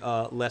of the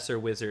lesser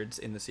wizards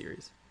in the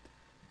series.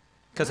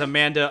 Because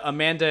Amanda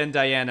and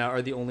Diana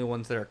are the only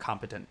ones that are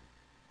competent.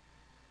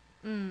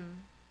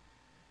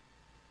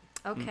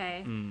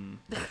 Okay.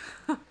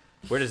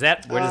 Where does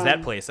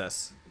that place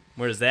us?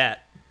 Where is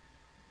that?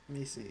 Let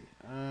me see.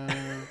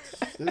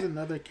 There's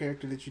another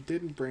character that you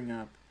didn't bring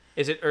up.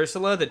 Is it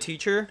Ursula, the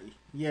teacher?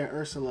 Yeah,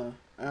 Ursula.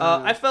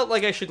 I felt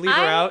like I should leave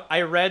her out.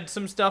 I read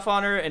some stuff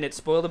on her, and it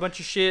spoiled a bunch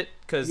of shit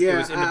because it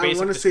was in the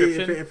basic description. I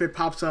want to see if it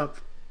pops up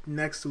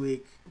next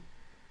week.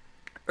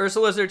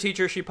 Ursula's their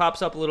teacher. She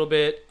pops up a little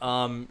bit.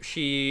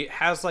 She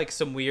has like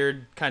some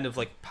weird kind of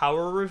like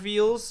power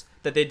reveals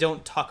that they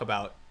don't talk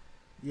about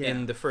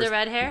in the first. The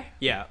red hair?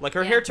 Yeah, like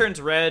her hair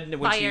turns red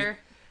when fire.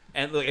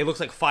 And it looks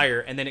like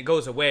fire, and then it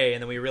goes away,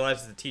 and then we realize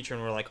it's the teacher,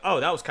 and we're like, oh,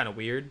 that was kind of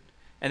weird,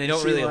 and they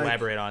don't really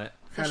elaborate on it.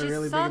 Had a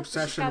really big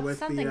obsession with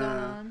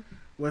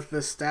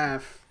the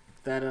staff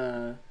that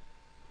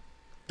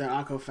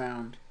Akko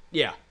found.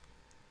 Yeah.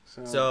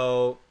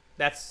 So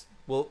that's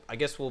I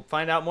guess we'll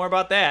find out more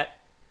about that.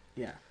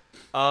 Yeah.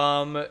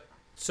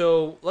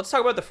 So let's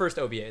talk about the first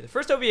OVA. The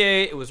first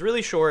OVA, it was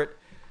really short.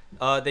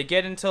 They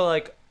get into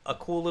like a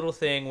cool little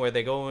thing where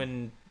they go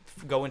into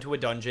a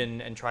dungeon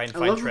and try and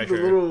find treasure.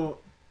 The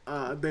little,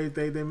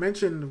 they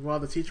mentioned while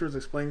the teacher was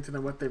explaining to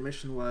them what their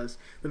mission was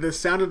that this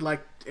sounded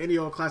like any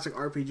old classic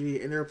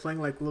RPG, and they were playing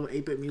like little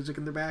 8-bit music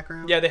in the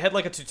background. Yeah, they had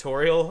like a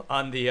tutorial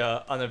on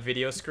the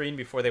video screen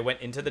before they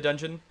went into the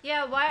dungeon.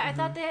 Yeah, why? I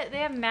thought they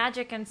have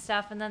magic and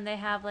stuff, and then they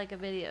have like a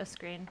video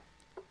screen.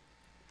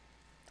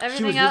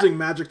 She was using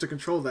magic to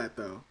control that,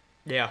 though.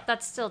 Yeah.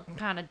 That's still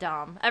kind of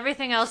dumb.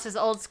 Everything else is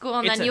old school,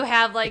 and then you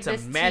have like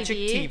this magic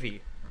TV.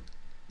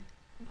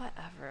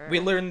 Whatever. We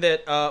learned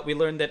that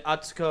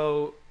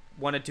Atsuko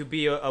wanted to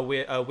be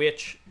a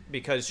witch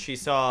because she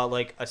saw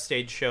like a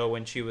stage show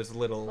when she was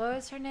little. What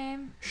was her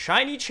name?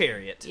 Shiny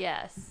Chariot.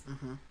 Yes.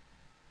 Mm-hmm. It's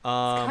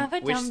kind of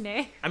a dumb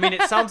name. I mean,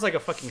 it sounds like a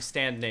fucking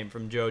stand name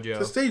from JoJo. It's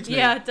a stage name.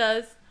 Yeah, it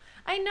does.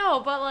 I know,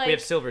 but like we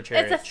have Silver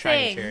Chariot. It's a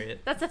Shiny thing.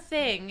 Chariot. That's a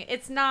thing.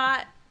 It's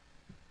not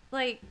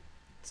like.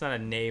 It's not a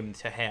name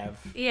to have.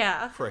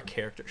 Yeah. For a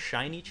character,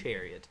 Shiny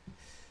Chariot.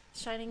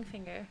 Shining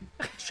Finger.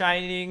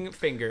 Shining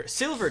Finger.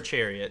 Silver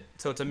Chariot.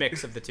 So it's a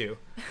mix of the two.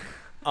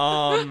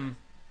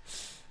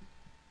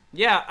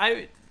 Yeah,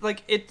 I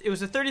like it. It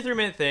was a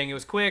 33-minute thing. It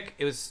was quick.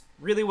 It was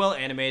really well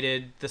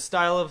animated. The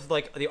style of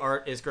like the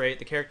art is great.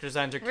 The character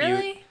designs are cute.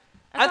 Really?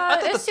 I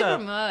thought it was super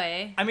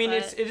moe. I mean,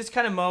 it is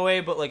kind of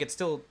moe, but like it's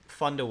still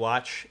fun to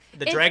watch.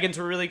 The dragons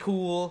were really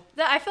cool.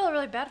 I feel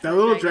really bad for that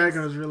little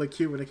dragon was really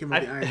cute when it came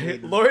with the Iron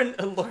Maiden. Lauren,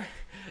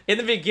 in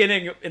the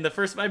beginning, in the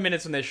first 5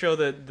 minutes when they show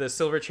the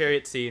Silver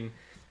Chariot scene,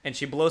 and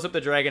she blows up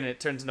the dragon and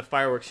it turns into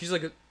fireworks. She's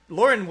like,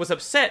 Lauren was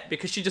upset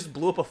because she just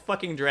blew up a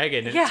fucking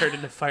dragon and it turned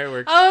into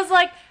fireworks. I was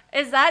like,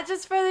 is that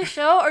just for the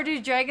show, or do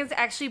dragons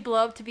actually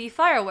blow up to be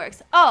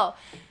fireworks? Oh.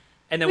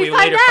 And then we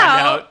later find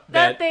out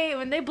that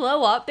when they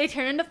blow up, they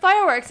turn into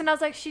fireworks. And I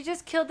was like, she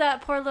just killed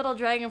that poor little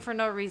dragon for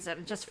no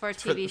reason, just for a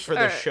TV show. For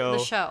the show. The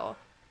show.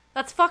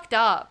 That's fucked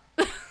up.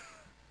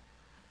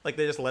 Like,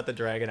 they just let the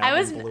dragon out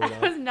and blew it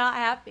up. I was not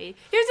happy.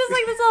 It was just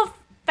like this little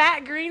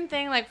fat green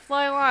thing, like,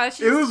 floating around.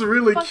 It was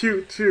really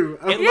cute, too.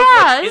 It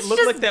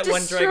looked like that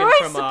one dragon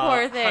from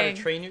How to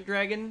Train Your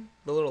Dragon.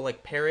 The little,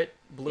 like, parrot,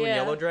 blue and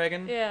yellow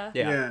dragon.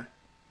 Yeah.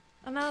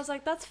 And I was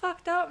like, that's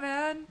fucked up,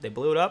 man. They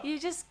blew it up. You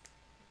just...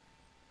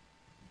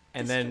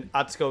 And then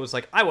Atsuko was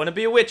like, I want to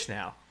be a witch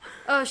now.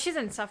 Oh, she's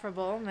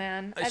insufferable,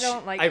 man. I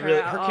don't like her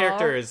Her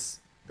character is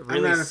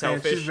really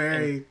selfish. She's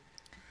very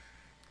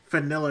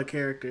vanilla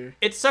character.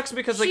 It sucks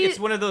because like it's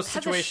one of those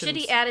situations.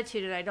 Has a shitty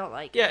attitude and I don't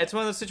like it. Yeah, it's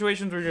one of those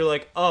situations where you're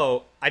like,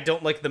 oh, I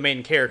don't like the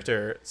main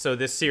character, so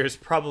this series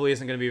probably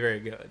isn't going to be very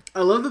good.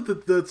 I love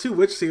that the two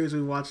witch series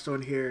we watched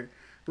on here,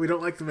 we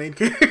don't like the main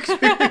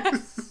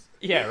characters.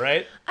 Yeah,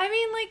 right? I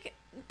mean, like...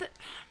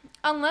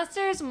 Unless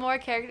there's more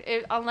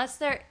unless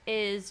there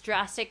is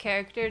drastic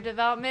character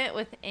development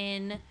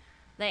within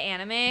the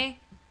anime,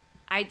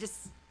 I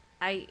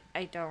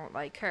don't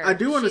like her. I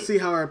do want to see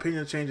how our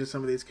opinion changes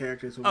some of these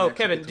characters. Oh,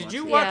 Kevin, did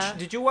you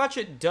watch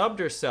it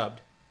dubbed or subbed?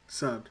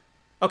 Subbed.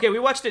 Okay, we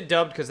watched it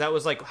dubbed because that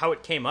was like how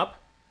it came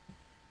up.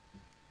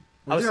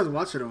 What did you guys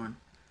watch it on?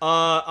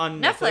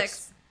 On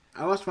Netflix.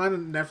 I watched mine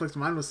on Netflix.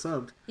 Mine was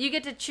subbed. You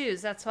get to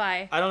choose. That's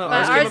why. I don't know.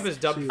 Ours came up as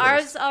dubbed first.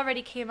 Ours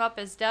already came up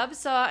as dubbed.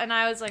 So, and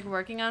I was like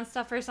working on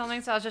stuff or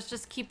something. So I was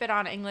just keep it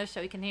on English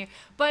so we can hear.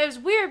 But it was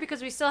weird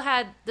because we still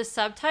had the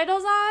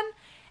subtitles on,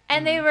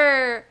 and they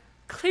were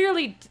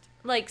clearly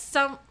like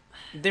some.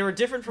 They were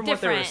different from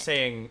what they were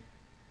saying.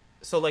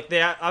 So like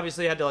they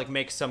obviously had to like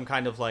make some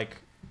kind of like.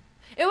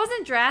 It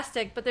wasn't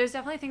drastic, but there's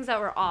definitely things that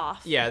were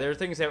off. Yeah, there were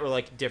things that were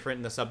like different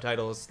in the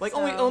subtitles, like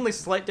only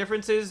slight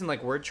differences in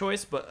like word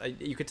choice, but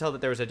you could tell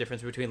that there was a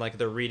difference between like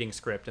their reading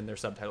script and their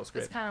subtitle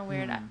script. It's kind of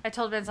weird. I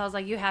told Vince, I was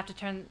like, you have to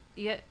turn.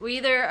 We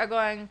either are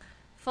going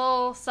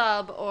full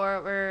sub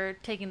or we're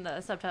taking the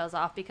subtitles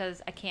off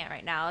because I can't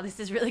right now. This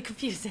is really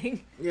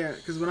confusing. Yeah,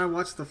 because when I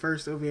watched the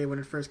first OVA when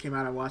it first came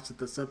out, I watched it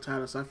the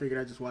subtitles, so I figured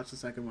I'd just watch the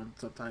second one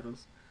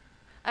subtitles.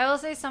 I will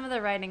say some of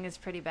the writing is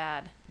pretty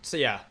bad. So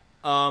yeah.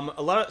 Some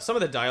of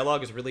the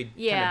dialogue is really kind of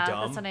dumb. Yeah,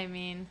 that's what I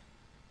mean.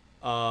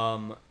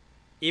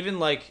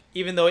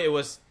 Even though it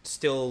was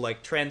still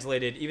like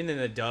translated, even in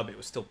the dub, it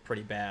was still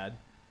pretty bad.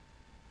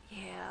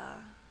 Yeah.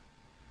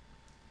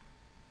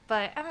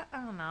 But I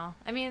don't know.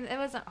 I mean, it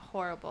wasn't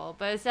horrible,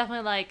 but it's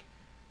definitely like.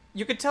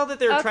 You could tell that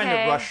they were trying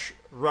to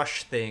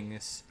rush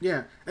things.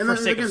 Yeah, and then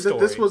again,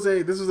 this was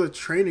a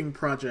training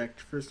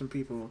project for some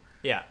people.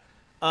 Yeah.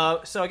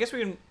 So I guess we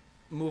can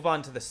move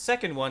on to the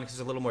second one because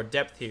there's a little more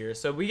depth here.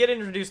 So we get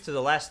introduced to the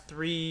last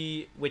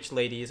three witch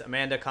ladies,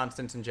 Amanda,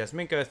 Constance, and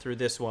Jasminka, through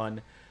this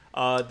one.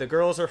 The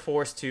girls are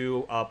forced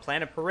to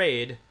plan a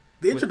parade.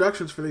 The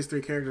introductions for these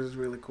three characters is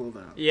really cool,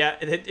 though. Yeah,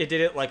 it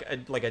did it like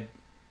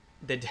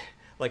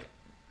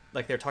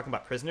they're talking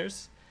about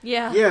prisoners.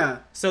 Yeah. Yeah.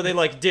 So they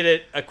like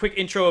did a quick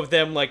intro of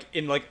them like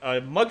in like a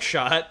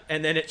mugshot,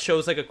 and then it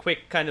shows like a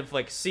quick kind of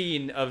like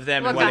scene of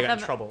them and why they got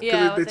in trouble.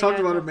 Yeah, they talked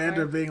about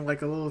Amanda being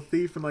like a little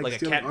thief and like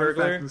stealing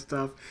artifacts and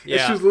stuff. Yeah.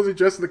 And she was literally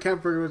dressed in the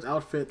cat burglar's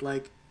outfit,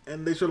 like,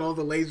 and they showed all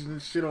the lasers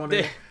and shit on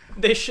it.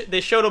 They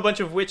showed a bunch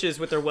of witches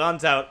with their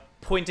wands out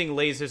pointing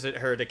lasers at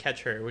her to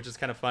catch her, which is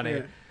kind of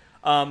funny.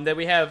 Yeah. Then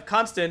we have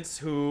Constance,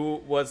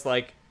 who was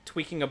like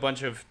tweaking a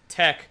bunch of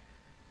tech,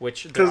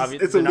 which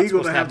it's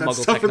illegal to have that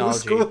stuff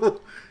technology. In the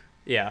school.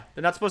 Yeah,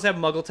 they're not supposed to have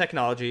Muggle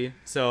technology,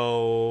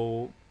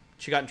 so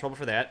she got in trouble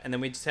for that. And then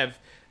we just have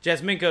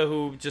Jasminka,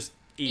 who just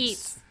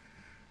eats.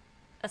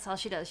 That's all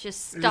she does. She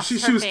just stuffs her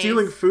face. She was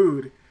stealing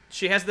food.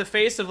 She has the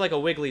face of like a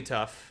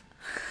Wigglytuff,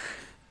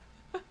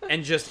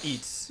 and just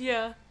eats.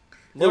 Yeah.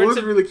 It was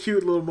a really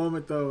cute little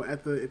moment though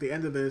at the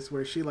end of this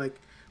where she like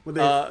when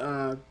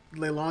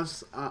they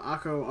launched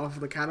Akko off of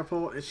the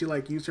catapult and she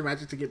like used her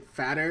magic to get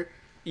fatter.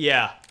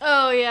 Yeah.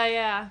 Oh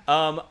yeah.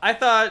 I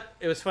thought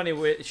it was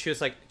funny. She's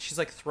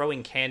like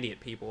throwing candy at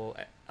people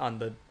on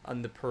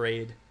the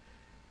parade,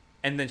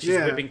 and then she's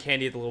whipping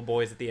candy at the little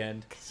boys at the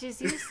end. Cause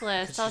she's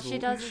useless. All she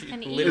does is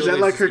can eat. Is that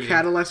like her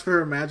catalyst for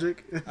her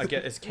magic? I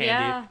guess it's candy.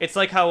 Yeah. It's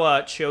like how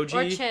Choji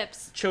or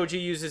chips. Choji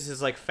uses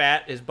his like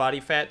his body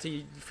fat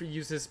to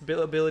use his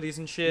abilities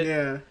and shit.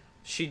 Yeah.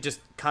 She just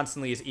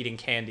constantly is eating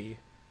candy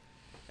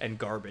and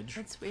garbage.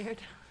 That's weird.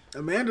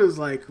 Amanda's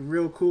like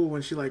real cool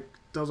when she like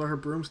does all her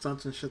broom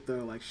stunts and shit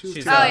though. Like she's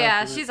she's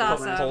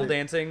awesome. Pole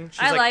dancing.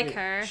 She's I like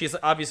her. She's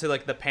obviously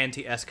like the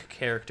Panty-esque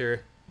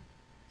character.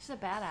 She's a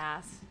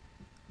badass.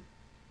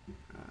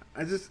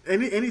 I just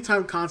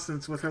anytime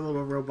Constance with her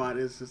little robot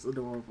is just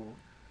adorable.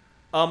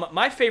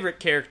 My favorite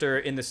character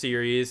in the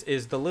series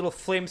is the little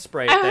flame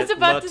sprite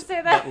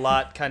that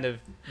Lot kind of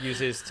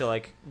uses to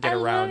like get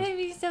around. I love him.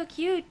 He's so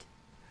cute.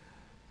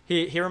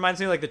 He reminds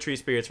me of like the tree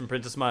spirits from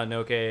Princess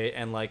Mononoke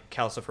and like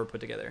Calcifer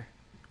put together.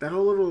 That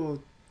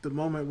whole the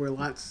moment where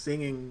Lot's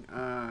singing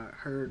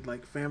her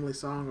like family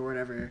song or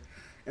whatever,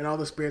 and all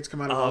the spirits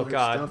come out of all her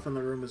stuff in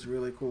the room is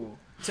really cool.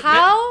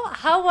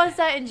 How was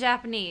that in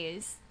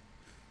Japanese?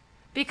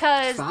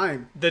 Because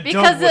fine. The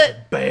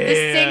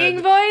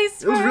singing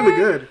voice it was really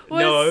good.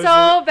 Was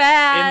so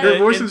bad. Her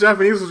voice in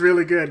Japanese was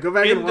really good. Go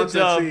back and watch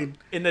that scene.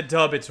 In the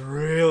dub, it's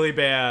really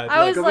bad.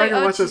 Go back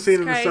and watch that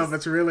scene in the sub.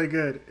 It's really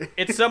good.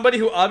 It's somebody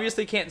who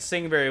obviously can't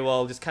sing very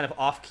well, just kind of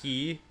off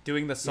key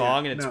doing the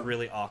song, and it's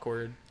really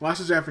awkward. Watch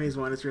the Japanese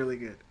one. It's really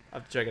good.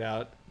 I'll have to check it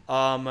out.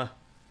 I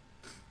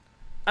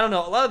don't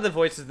know. A lot of the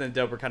voices in the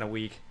dub were kind of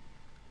weak.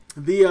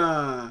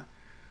 The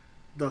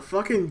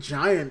fucking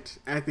giant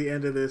at the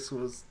end of this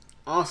was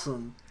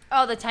awesome.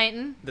 Oh, the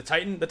Titan. The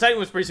Titan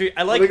was pretty sweet.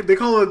 I like. They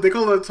call it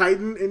a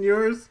Titan in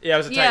yours. Yeah, it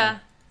was a Titan.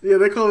 Yeah,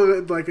 they call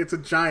it like it's a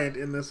giant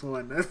in this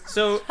one. That's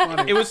so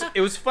funny.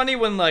 It was funny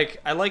when like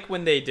I like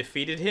when they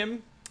defeated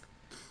him,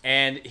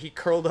 and he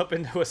curled up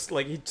into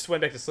he just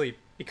went back to sleep.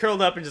 He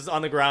curled up and just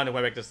on the ground and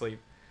went back to sleep.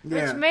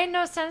 Yeah. Which made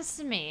no sense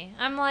to me.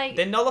 I'm like...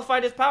 They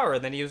nullified his power,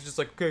 and then he was just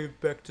like, okay,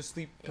 back to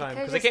sleep time.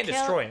 Because they can't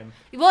destroy him.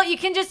 Well, you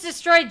can just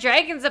destroy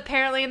dragons,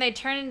 apparently, and they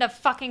turn into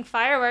fucking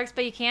fireworks,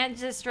 but you can't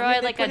destroy,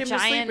 like, a giant thing.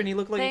 Sleep and he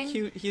looked like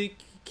a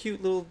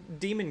cute little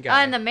demon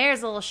guy. And the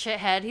mayor's a little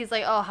shithead. He's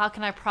like, oh, how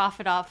can I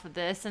profit off of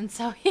this? And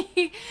so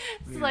he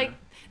like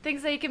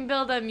thinks that you can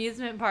build an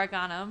amusement park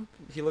on him.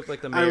 He looked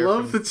like the mayor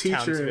from the teacher.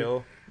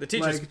 Townsville. The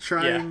teacher's like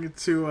trying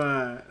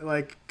to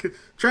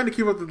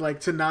keep up with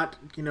to not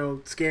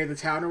scare the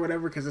town or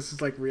whatever because this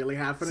is like really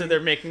happening. So they're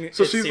making it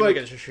seem like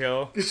it's a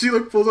show. She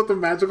pulls out the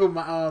magical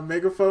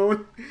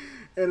megaphone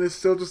and is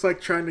still just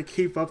like trying to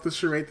keep up the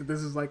charade that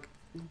this is like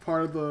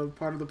part of the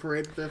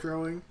parade that they're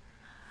throwing.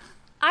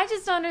 I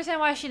just don't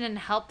understand why she didn't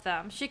help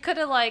them. She could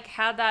have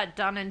had that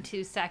done in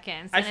 2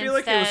 seconds. I feel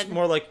like it was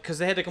more like because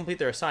they had to complete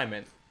their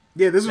assignment.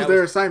 Yeah, this was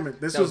their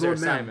assignment. This was their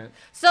assignment.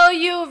 So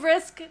you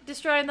risk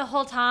destroying the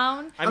whole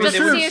town just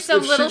to see if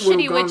some little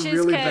shitty witches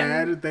really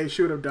bad, they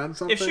should have done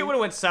something. If she would have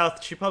went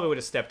south, she probably would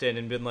have stepped in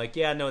and been like,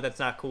 "Yeah, no, that's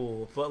not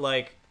cool." But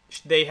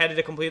they had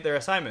to complete their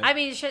assignment. I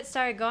mean, shit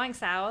started going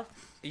south.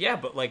 Yeah,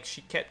 but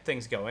she kept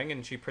things going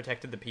and she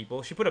protected the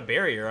people. She put a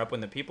barrier up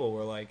when the people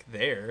were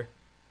there.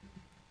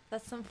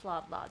 That's some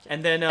flawed logic.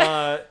 And then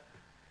I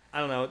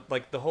don't know,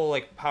 the whole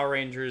Power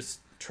Rangers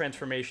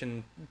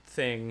transformation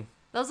thing.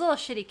 Those little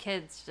shitty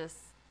kids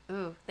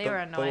they were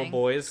annoying. Little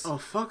boys. Oh,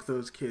 fuck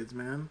those kids,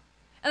 man.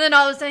 And then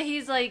all of a sudden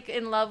he's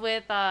in love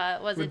with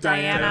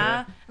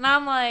Diana? And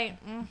I'm like,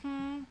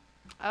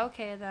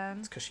 okay then.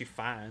 It's because she's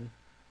fine.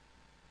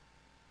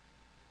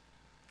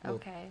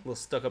 Okay. Little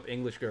stuck-up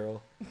English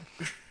girl.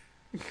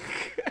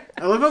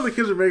 I love how the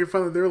kids are making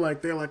fun of. They're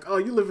like, oh,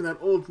 you live in that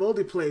old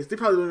moldy place. They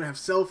probably don't even have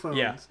cell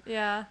phones.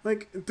 Yeah.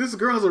 This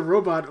girl has a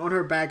robot on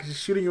her back. She's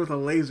shooting you with a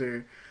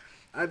laser.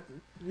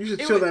 You should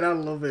chill that out a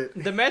little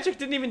bit. The magic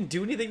didn't even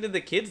do anything to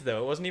the kids,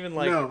 though. It wasn't even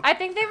No. I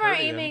think they were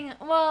aiming.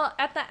 Well,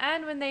 at the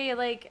end when they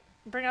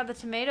bring out the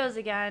tomatoes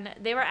again,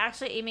 they were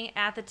actually aiming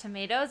at the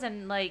tomatoes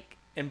and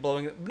and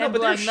blowing. No,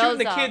 but they're shooting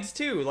the kids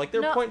too.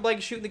 They're point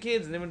blank shooting the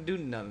kids, and they wouldn't do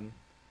nothing.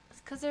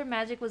 It's because their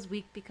magic was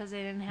weak because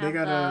they didn't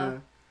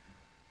have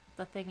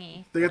the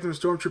thingy. They got them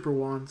stormtrooper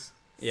wands.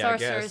 Yeah,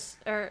 Sorcerer's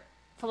or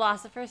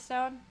Philosopher's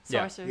Stone.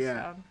 Sorcerer's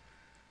Stone.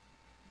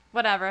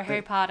 Whatever,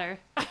 Harry Potter.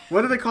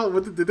 What did they call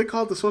it? Did they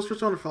call it the Sorcerer's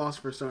Stone or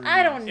Philosopher's Stone?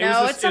 I don't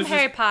know. It's some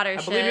Harry Potter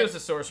shit. I believe it was the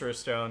Sorcerer's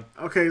Stone.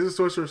 Okay, there's a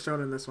Sorcerer's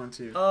Stone in this one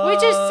too.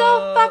 Which is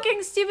so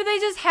fucking stupid. They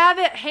just have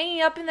it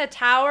hanging up in the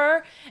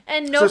tower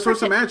and no. So it's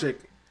source of magic.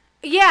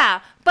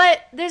 Yeah,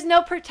 but there's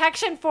no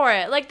protection for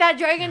it. That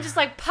dragon just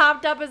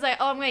popped up as oh,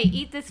 I'm gonna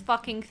eat this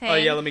fucking thing. Oh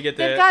yeah, let me get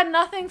that. They've got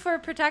nothing for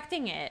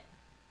protecting it.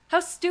 How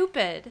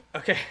stupid.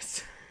 Okay,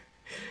 so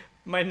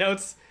my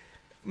notes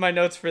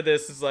for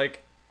this is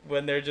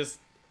when they're just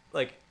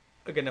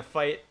are gonna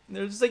fight.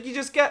 They're just you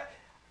just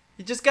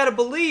gotta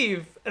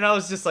believe, and I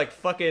was just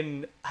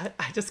fucking.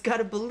 I just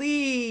gotta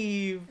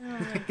believe.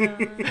 Oh my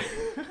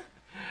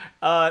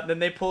god. Then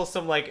they pull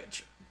some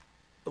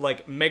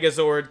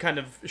Megazord kind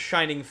of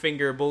shining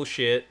finger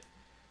bullshit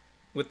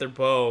with their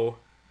bow,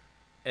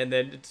 and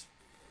then it's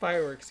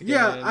fireworks again.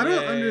 Yeah, I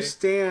don't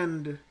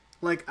understand.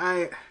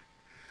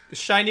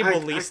 Shiny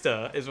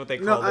Ballista is what they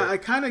call it. I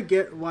kind of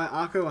get why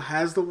Akko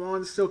has the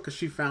wand still, because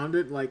she found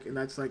it, and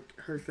that's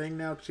her thing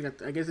now.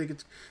 I guess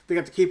they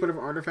got to keep whatever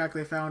artifact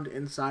they found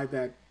inside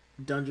that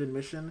dungeon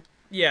mission.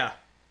 Yeah.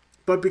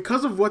 But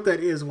because of what that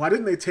is, why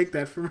didn't they take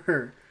that from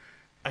her?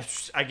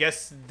 I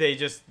guess they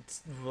just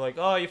were like,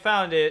 oh, you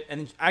found it,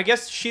 and I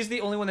guess she's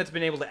the only one that's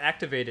been able to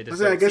activate it.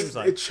 I guess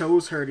it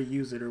chose her to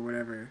use it or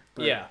whatever.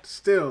 But yeah.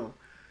 Still.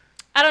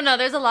 I don't know.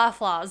 There's a lot of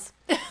flaws.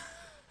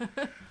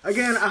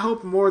 Again, I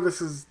hope more of this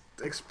is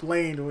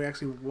explained when we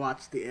actually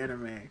watch the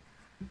anime.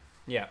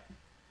 Yeah.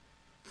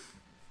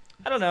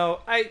 I don't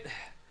know.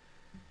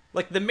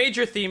 Like, the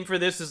major theme for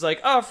this is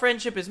like, oh,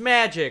 friendship is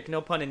magic.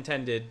 No pun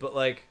intended. But,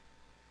 like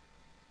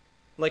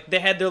they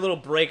had their little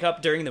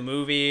breakup during the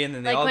movie, and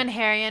then they when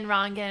Harry and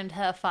Ron get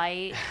into a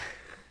fight.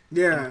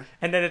 Yeah.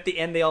 And then at the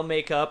end, they all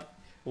make up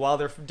while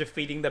they're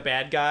defeating the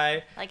bad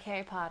guy. Like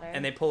Harry Potter.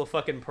 And they pull a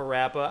fucking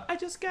parappa. I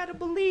just gotta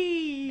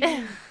believe.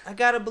 I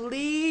gotta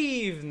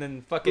believe. And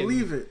then fucking...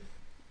 Believe it.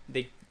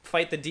 They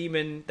fight the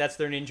demon. That's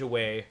their ninja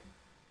way.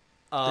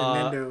 The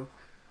Nendo.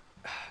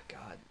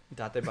 God.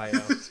 Date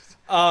Bayo.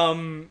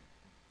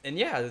 And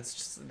yeah,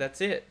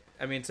 that's it.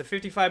 I mean, it's a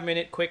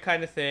 55-minute quick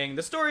kind of thing.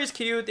 The story's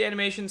cute. The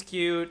animation's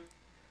cute.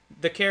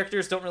 The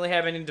characters don't really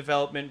have any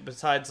development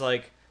besides,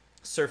 like,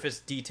 surface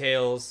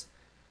details.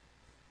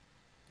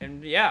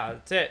 And yeah,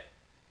 that's it.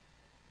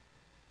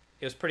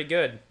 It was pretty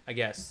good, I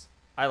guess.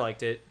 I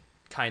liked it,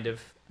 kind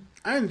of.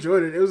 I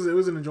enjoyed it. It was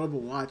an enjoyable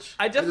watch.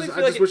 I definitely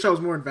I just wish I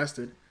was more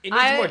invested. It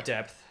needs more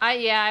depth.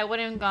 I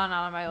wouldn't have gone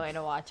out of my way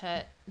to watch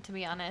it, to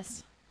be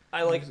honest.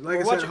 Like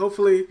I said,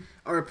 hopefully,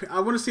 I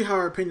want to see how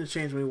our opinions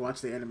change when we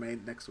watch the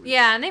anime next week.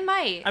 Yeah, and they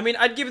might. I mean,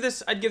 I'd give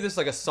this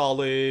like a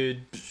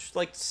solid,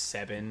 like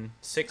 7,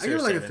 6 or 7. I give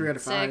it like a 3 out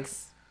of 5.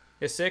 6.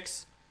 A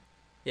 6?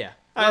 Yeah.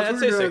 I'd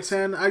say 6.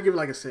 10, I'd give it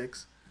like a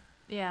 6.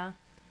 Yeah.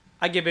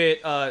 I give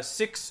it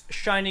 6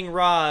 shining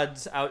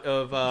rods out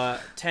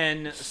of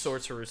 10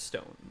 sorcerer's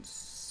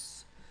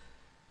stones.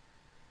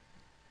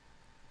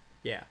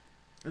 Yeah.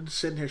 I'm just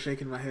sitting here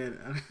shaking my head.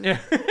 Yeah.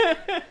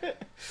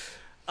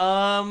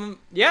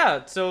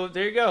 Yeah, so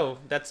there you go.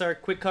 That's our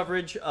quick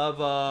coverage of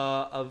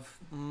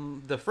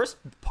the first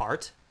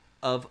part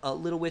of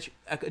Little Witch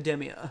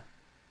Academia.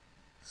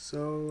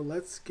 So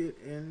let's get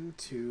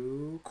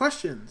into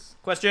questions.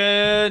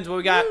 Questions. What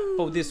we got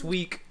for this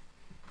week?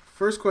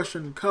 First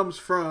question comes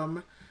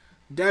from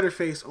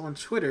Datterface on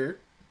Twitter.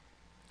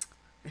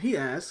 He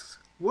asks,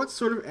 "What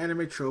sort of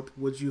anime trope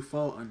would you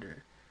fall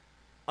under?"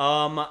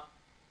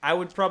 I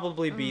would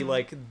probably be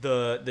like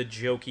the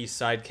jokey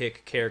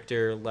sidekick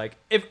character. Like,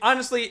 if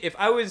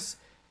I was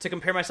to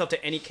compare myself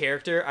to any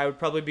character, I would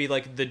probably be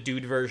like the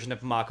dude version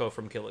of Mako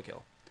from Kill la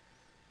Kill.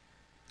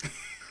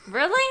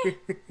 Really?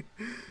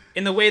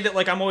 In the way that,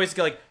 like, I'm always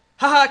like,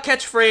 haha,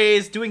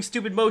 catchphrase, doing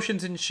stupid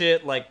motions and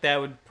shit. Like, that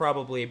would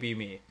probably be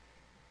me.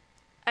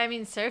 I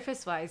mean,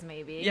 surface-wise,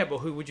 maybe. Yeah, but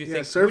who would you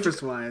think?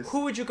 Surface-wise.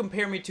 Who would you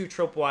compare me to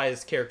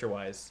trope-wise,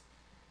 character-wise?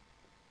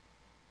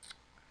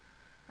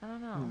 I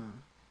don't know.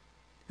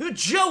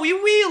 Joey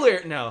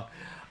Wheeler! No.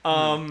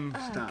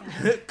 Stop.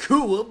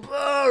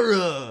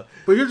 Kuwabara!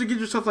 But you have to give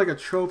yourself like a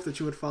trope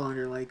that you would fall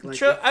under, like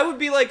I would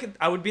be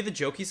the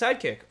jokey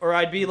sidekick. Or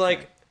I'd be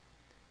like...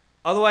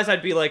 Otherwise,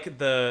 I'd be like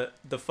the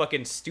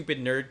fucking stupid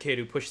nerd kid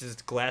who pushes his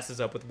glasses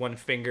up with one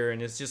finger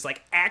and is just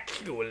like,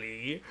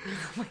 actually...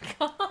 Oh my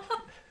god.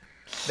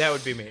 That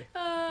would be me.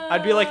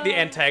 I'd be like the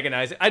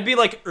antagonizer. I'd be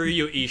like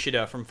Uryu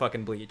Ishida from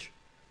fucking Bleach.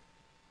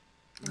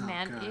 Oh,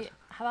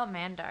 how about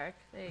Mandark?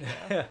 There you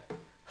go.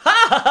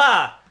 Ha ha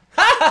ha!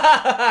 Ha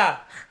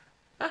ha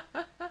ha!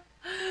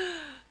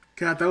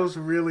 God, that was a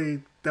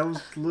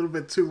little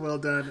bit too well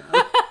done.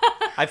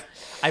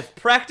 I've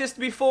practiced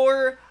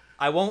before.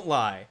 I won't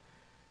lie.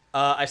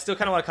 I still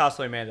kind of want to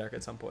cosplay Mandark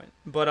at some point,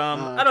 but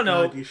I don't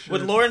know. God,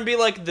 would Lauren be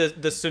like the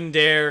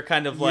tsundere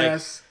kind of like?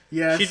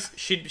 Yes.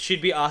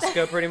 She'd be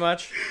Asuka pretty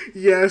much.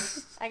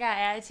 Yes. I got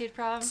attitude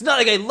problems. It's not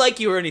like I like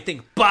you or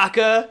anything,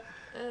 Baka.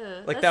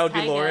 Like that would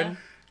be Tyga. Lauren.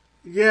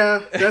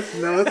 Yeah, that's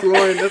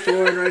Lauren. That's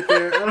Lauren right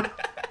there.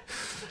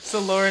 So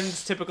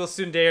Lauren's typical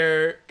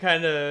tsundere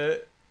kind of.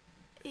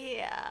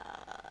 Yeah,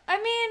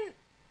 I mean,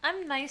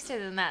 I'm nicer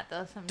than that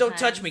though. Sometimes. Don't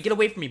touch me! Get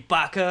away from me,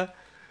 Baka.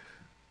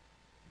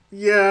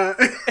 Yeah.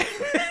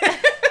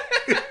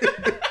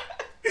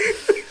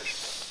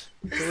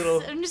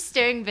 I'm just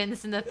staring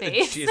Vince in the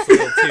face. She's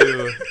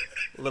a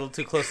little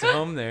too close to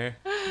home there.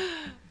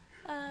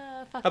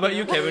 How about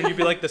you, Kevin? You'd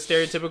be like the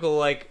stereotypical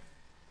like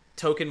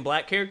token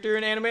black character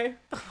in anime?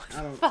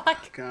 I don't.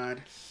 Fuck.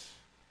 God.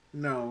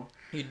 No.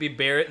 You'd be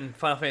Barrett in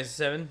Final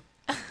Fantasy VII.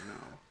 No.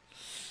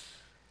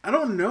 I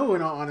don't know.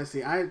 In all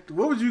honesty,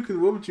 what would you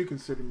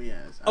consider me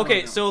as?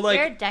 Okay, so like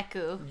you're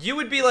Deku. You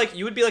would be like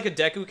a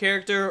Deku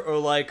character, or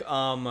like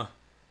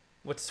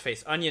what's his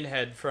face? Onion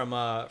Head from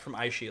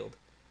Ice Shield.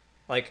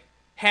 Like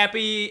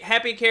happy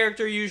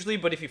character usually,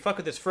 but if you fuck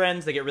with his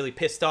friends, they get really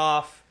pissed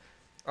off.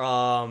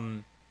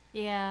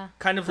 Yeah.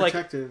 Kind of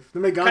protective. The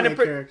Megane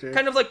character.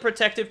 Kind of like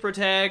protective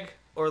protag,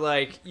 or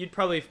like you'd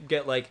probably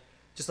get like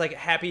just like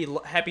happy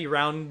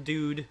round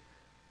dude.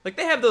 Like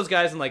they have those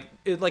guys in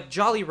like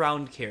jolly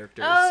round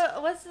characters.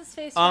 Oh, what's his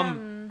face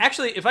from?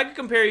 Actually, if I could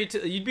compare you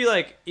to, you'd be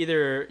like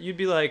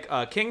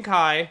King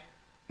Kai,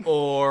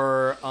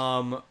 or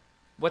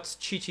what's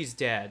Chi-Chi's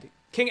dad?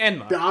 King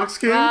Enma. The Ox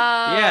King.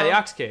 Yeah, the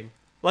Ox King.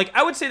 Like,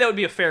 I would say that would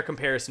be a fair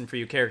comparison for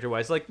you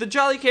character-wise. Like, the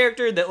jolly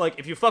character that, like,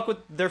 if you fuck with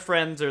their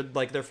friends or,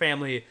 like, their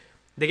family,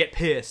 they get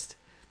pissed.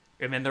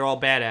 And then they're all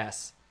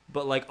badass.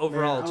 But, like,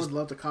 overall, Man, I would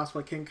love to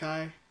cosplay King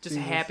Kai. Just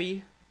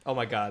happy. Oh,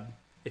 my God.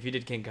 If you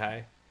did King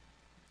Kai.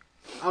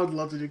 I would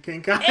love to do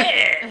King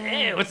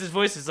Kai. What's his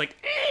voice? It's like,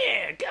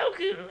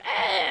 Goku.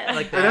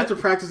 Like that. I have to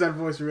practice that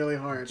voice really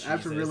hard. Jesus. I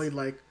have to really,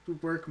 like,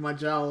 work my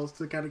jowls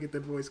to kind of get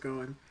that voice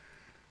going.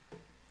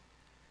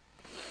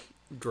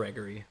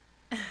 Gregory.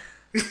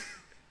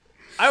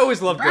 I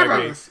always loved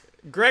Gregory.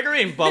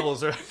 Gregory and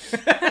Bubbles are...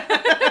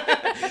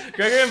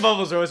 Gregory and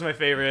Bubbles are always my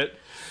favorite.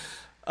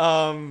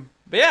 But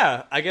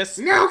yeah, I guess...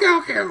 No,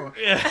 Goku!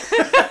 Yeah.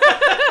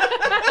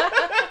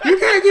 You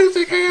can't use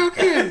the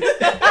Kaioken!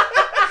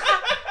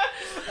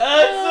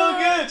 That's so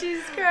good!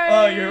 Jesus Christ.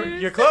 Oh,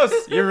 you're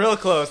close. You're real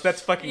close.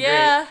 That's fucking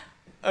great.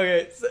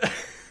 Okay, so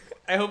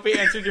I hope we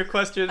answered your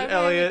question, I'm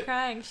Elliot.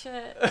 crying,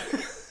 shit.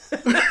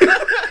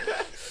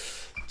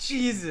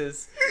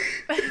 Jesus.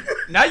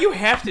 Now you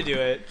have to do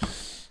it.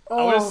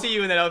 I want to see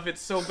you in that outfit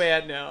so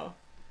bad now.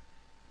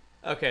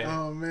 Okay.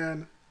 Oh,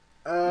 man.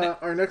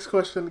 Our next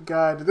question,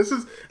 God,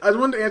 I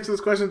wanted to answer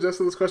this question just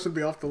so this question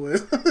be off the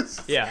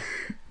list. Yeah.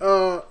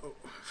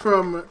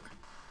 From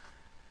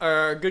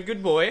our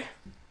good boy.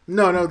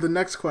 No, the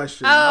next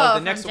question. Oh,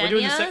 the next. We're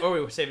doing the.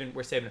 We're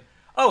saving it.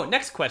 Oh,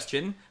 next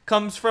question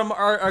comes from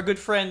our good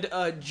friend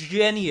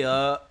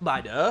Genia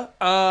Maida.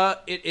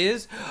 It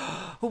is,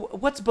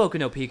 what's Boku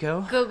no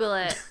Pico? Google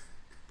it.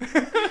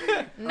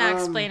 Not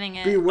explaining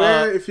it.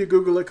 Beware if you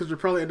Google it, because you'll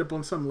probably end up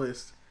on some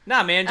list.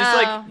 Nah, man,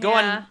 just go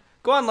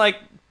on like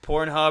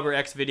Pornhub or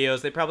X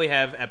videos. They probably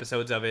have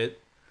episodes of it.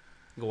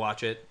 Go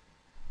watch it.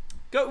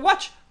 Go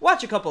watch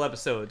a couple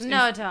episodes.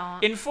 No,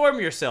 don't. Inform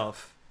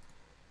yourself.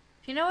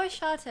 Do you know what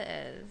Shota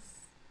is?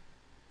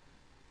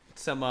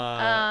 Some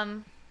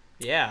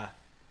yeah.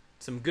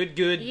 Some good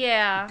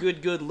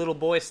little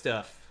boy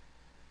stuff.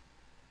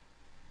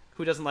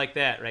 Who doesn't like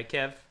that, right,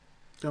 Kev?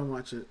 Don't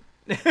watch it.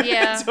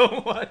 Yeah.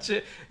 Don't watch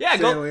it. Yeah,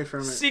 Stay away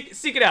from it.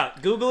 Seek it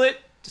out. Google it.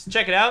 Just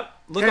check it out.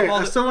 Look hey, up all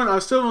I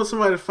still want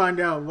somebody to find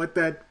out what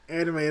that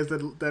anime is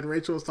that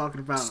Rachel was talking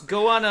about. Just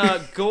go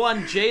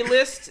on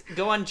J-List.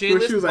 Go on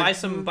J-List. Buy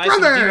some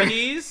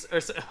DVDs.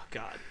 Oh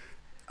God.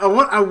 I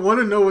want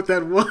to know what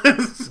that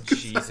was.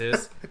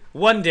 Jesus.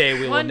 One day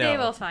we will know. One day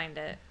we'll find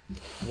it.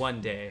 One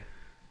day.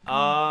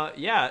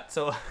 Yeah.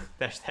 So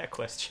that's that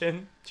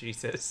question.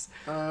 Jesus.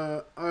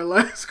 Our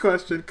last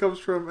question comes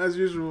from, as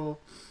usual,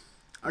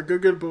 our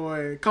good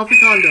boy, Coffee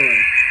Condor.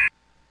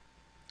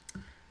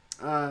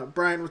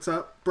 Brian, what's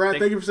up? Brian,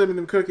 thank you for sending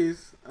them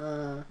cookies.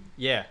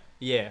 Yeah.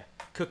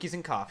 Cookies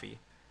and coffee.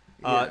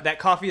 That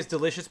coffee is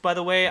delicious, by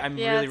the way. I'm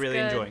really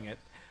enjoying it.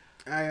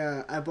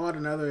 I bought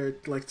another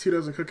 2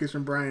 dozen cookies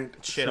from Brian.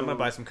 Shit, I'm gonna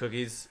buy some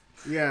cookies.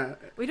 Yeah.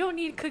 We don't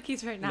need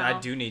cookies right now. I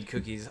do need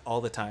cookies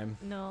all the time.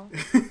 No.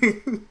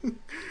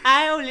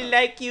 I only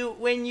like you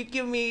when you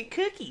give me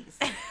cookies.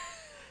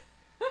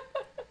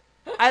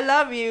 I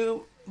love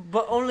you,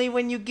 but only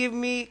when you give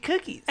me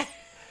cookies.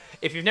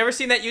 If you've never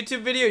seen that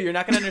YouTube video, you're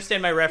not going to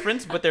understand my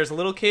reference, but there's a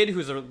little kid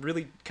who's a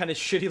really kind of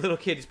shitty little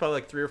kid. He's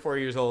probably 3 or 4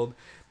 years old.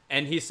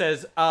 And he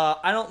says,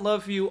 I don't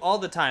love you all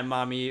the time,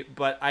 Mommy,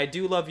 but I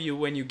do love you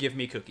when you give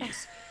me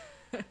cookies.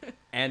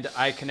 And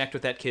I connect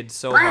with that kid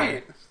so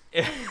hard.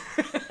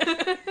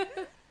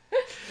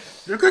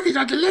 Your cookies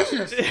are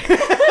delicious.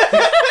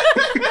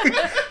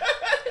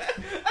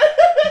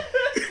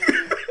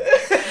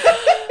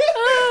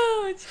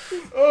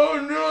 Oh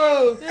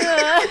no!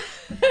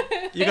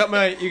 You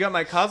got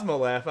my Cosmo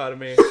laugh out of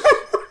me.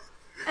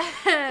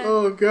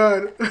 Oh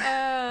god.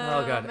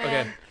 Oh god.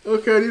 Man.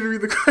 Okay, I need to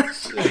read the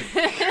question.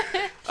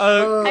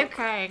 I'm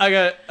crying. I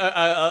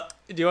got.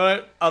 Do you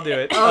want it? I'll do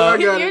it.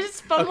 You're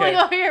just fumbling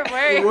over your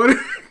words.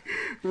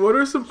 What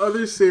are some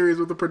other series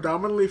with a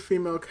predominantly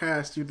female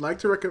cast you'd like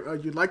to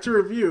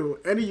review?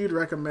 Any you'd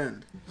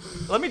recommend?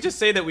 Let me just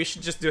say that we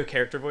should just do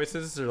character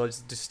voices or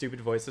just do stupid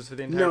voices for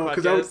the entire podcast. No,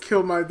 because that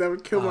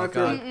would kill my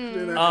throat.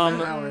 In that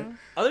hour.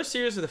 Other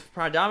series with a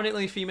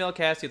predominantly female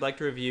cast you'd like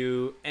to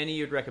review? Any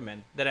you'd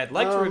recommend that I'd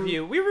like to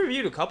review? We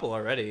reviewed a couple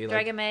already.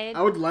 Dragon Maid.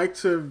 I would like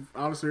to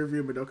honestly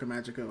review Madoka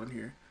Magica on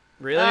here.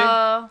 Really?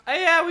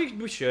 Yeah,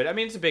 we should. I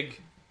mean, it's a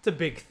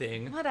big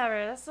thing.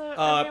 Whatever. That's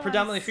what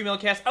predominantly female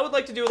cast. I would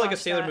like to do a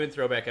Sailor Moon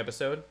throwback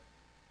episode.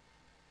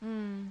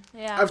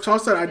 Yeah. I've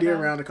tossed that idea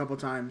around a couple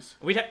times.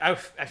 I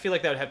feel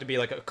like that would have to be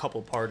a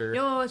couple parter.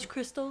 You want to watch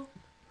Crystal?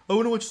 I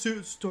want to watch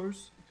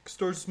Stars.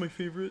 Stars is my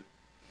favorite.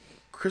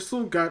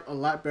 Crystal got a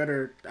lot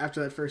better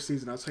after that first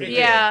season. I'll tell you.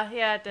 Yeah,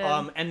 it did.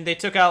 And they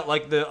took out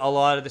a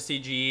lot of the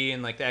CG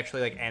and they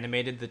actually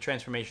animated the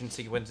transformation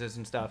sequences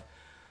and stuff.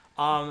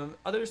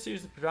 Other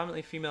series with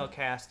predominantly female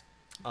cast.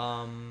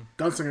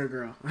 Gunslinger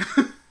Girl.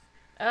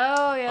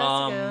 Oh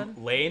yeah, that's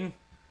good. Lane.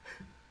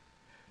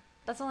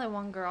 That's only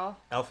one girl.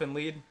 Elfin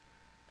Lead.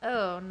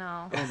 Oh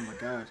no. Oh my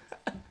god.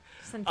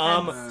 Just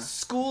intense.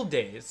 School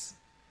Days.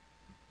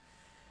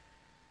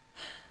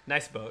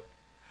 Nice boat.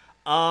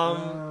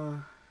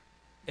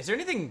 Is there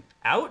anything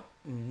out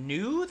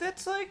new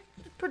that's like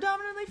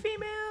predominantly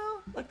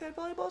female, like that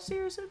volleyball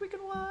series that we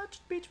can watch,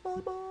 beach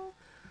volleyball.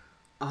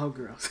 Oh,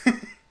 girls.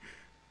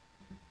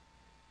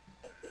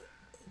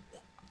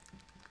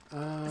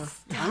 I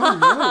don't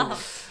know.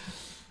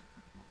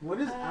 What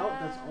is out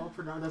that's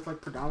that's like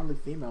predominantly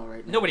female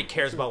right now? Nobody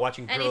cares about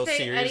watching girls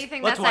series.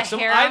 Anything Let's that's watch a some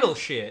harem. idol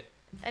shit.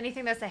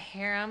 Anything that's a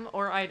harem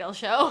or idol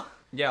show.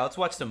 Yeah, let's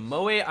watch some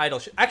Moe idol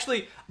shit.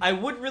 Actually, I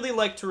would really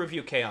like to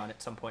review K-On!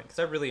 At some point because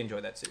I really enjoy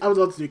that series. I would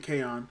love to do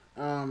K-On!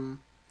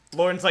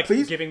 Lauren's like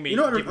please, giving me, you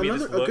know, giving me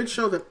this look. A good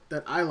show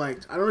that I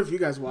liked. I don't know if you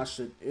guys watched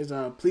it. Is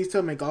Please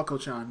Tell Me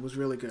Galko-chan was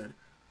really good.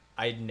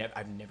 I've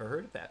never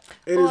heard of that.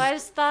 I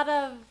just thought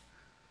of.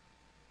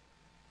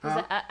 Was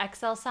it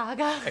Excel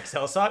Saga?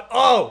 Excel Saga?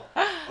 Oh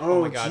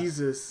my God.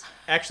 Jesus!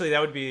 Actually,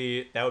 that would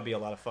be a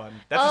lot of fun.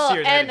 That's a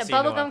series I haven't seen.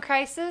 Bubblegum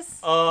Crisis.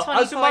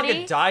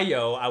 Azumanga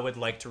Daioh, I would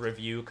like to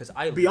review because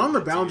I Beyond the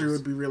love that Boundary series.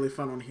 would be really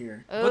fun on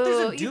here. But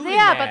there's a dude in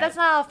Yeah, that. but that's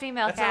not all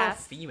female That's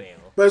cast. not all female.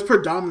 But it's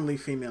predominantly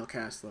female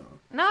cast though.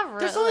 Not really.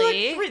 There's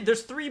only like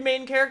there's 3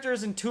 main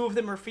characters and 2 of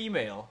them are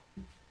female.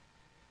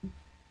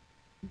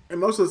 And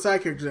most of the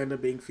side characters end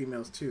up being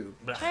females too.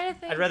 Trying to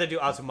think. I'd rather do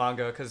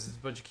Azumanga because it's a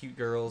bunch of cute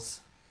girls.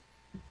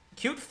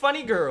 Cute,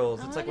 funny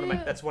girls. It's like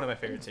that's one of my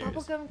favorite series.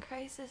 Bubblegum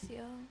Crisis,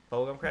 yo.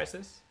 Bubblegum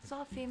Crisis? It's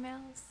all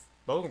females.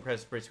 Bubblegum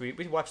Crisis is pretty sweet.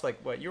 We watched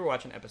you were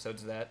watching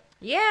episodes of that.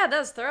 Yeah, that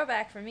was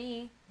throwback for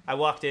me. I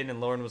walked in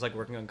and Lauren was like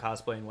working on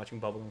cosplay and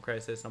watching Bubblegum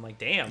Crisis. I'm like,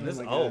 damn, this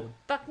is old.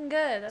 Fucking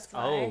good. That's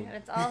why. old. And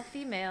it's all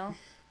female.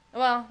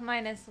 Well,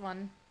 minus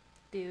one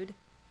dude.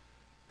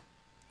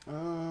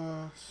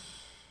 Trying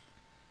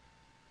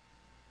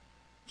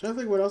to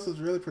think what else is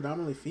really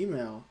predominantly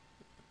female.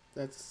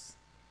 That's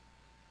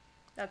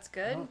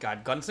good. Oh.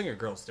 God, Gunslinger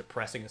Girl's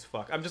depressing as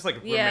fuck. I'm just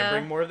like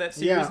remembering more of that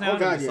series Yeah. now. Oh, and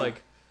God, I'm just yeah.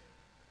 like,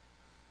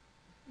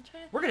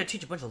 we're gonna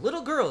teach a bunch of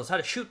little girls how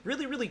to shoot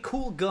really, really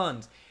cool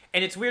guns.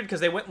 And it's weird because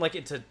they went like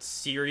into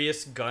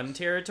serious gun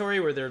territory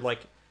where they're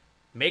like,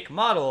 make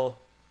model.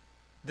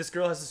 This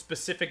girl has a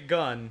specific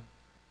gun,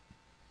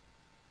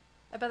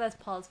 I bet that's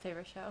Paul's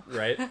favorite show.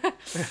 right?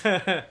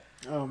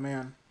 Oh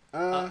man.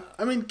 I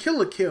mean, Kill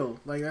la Kill.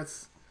 Like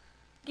that's.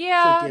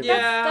 Yeah,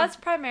 Yeah. that's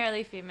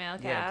primarily female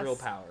cast. Yeah, girl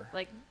power.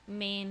 Like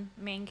main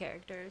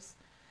characters.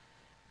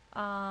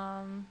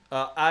 Ayori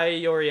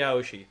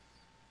Aoshi.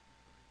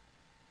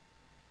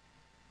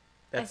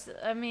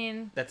 I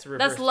mean, That's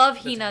reverse. that's Love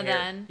that's Hina hair.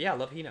 then. Yeah,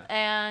 Love Hina.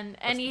 And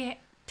any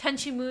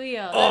Tenchi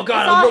Muyo. Oh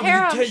God, it's all I love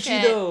harem Tenchi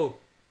shit. though.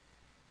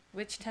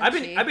 Which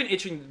Tenchi? I've been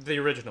itching the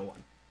original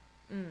one.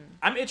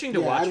 I'm itching to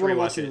watch I'd want to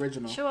watch rewatch the it.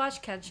 original. Should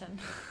watch Kenshin.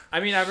 I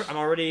mean, I'm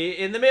already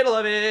in the middle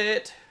of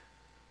it.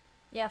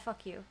 Yeah,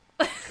 fuck you.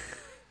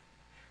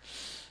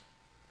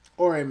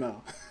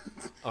 Oremo.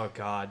 Oh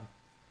God.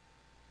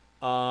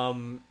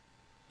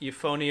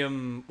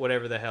 Euphonium,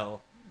 whatever the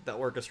hell, that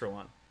orchestra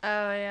one.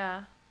 Oh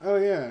yeah. Oh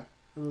yeah.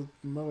 It was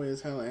Moe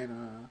as hell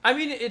and I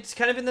mean, it's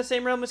kind of in the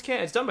same realm as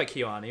It's done by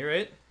KyoAni,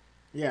 right?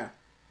 yeah.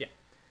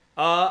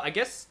 I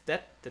guess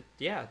that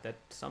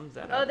sums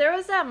that up. Oh, there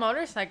was that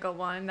motorcycle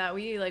one that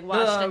we like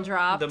watched and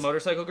dropped. The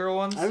motorcycle girl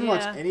ones. I haven't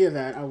watched any of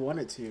that. I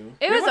wanted to.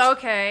 It was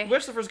okay. We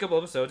watched the first couple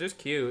episodes. It was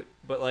cute,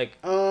 but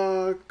like.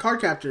 Card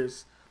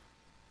captors.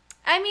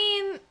 I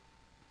mean,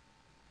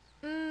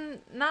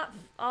 not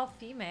all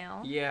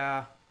female.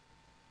 Yeah.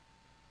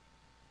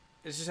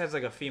 It just has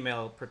like a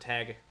female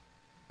protagonist.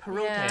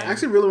 Yeah. I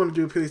actually really want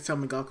to do Please Tell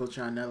Me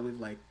Galko-chan now that we've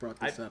like brought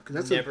this up because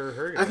that's never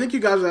heard. I think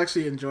you guys would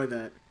actually enjoy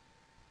that.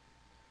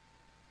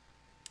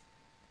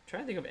 I'm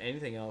trying to think of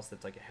anything else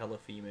that's like a hella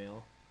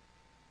female.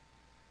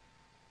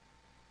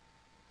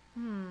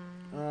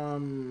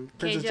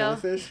 Princess Keijo.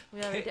 Jellyfish.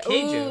 We already did.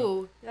 Keijo.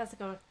 Ooh, that's a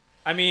good one.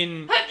 I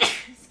mean,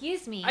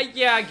 Excuse me.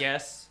 I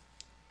guess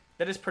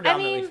that is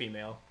predominantly mean-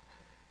 female,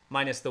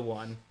 minus the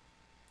one.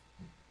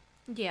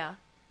 Yeah.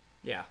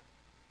 Yeah.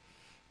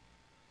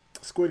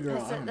 Squid Girl.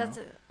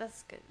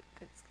 That's good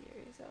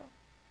series. So.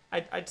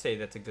 I'd say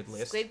that's a good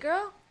list. Squid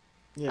Girl?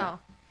 Yeah. Oh.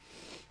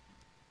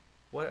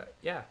 What?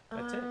 Yeah,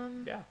 that's it.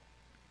 Yeah.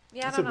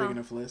 Yeah, That's I a don't big know.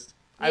 enough list.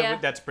 Yeah.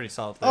 That's a pretty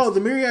solid list. Oh, The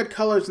Myriad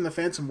Colors in the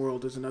Phantom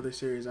World is another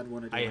series I'd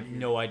want to do. I have on here.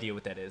 no idea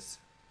what that is.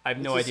 I have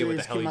no It's a idea what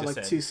the series hell you came out just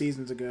like said. 2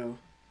 seasons ago.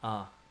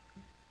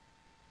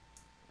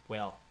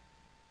 Well.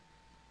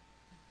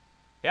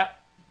 Yeah.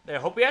 I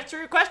hope we answered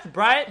your question,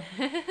 Brian.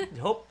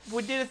 Hope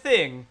we did a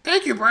thing.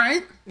 Thank you,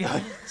 Brian.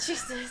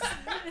 Jesus.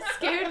 It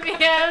scared me.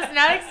 I was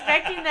not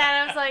expecting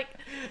that. I was like...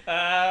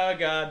 Oh,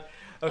 God.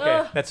 Okay,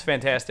 Ugh. that's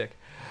fantastic.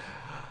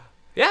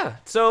 Yeah,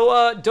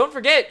 so don't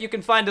forget, you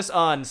can find us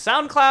on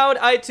SoundCloud,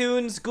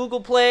 iTunes,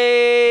 Google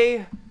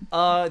Play,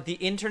 the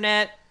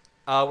internet.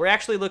 We're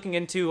actually looking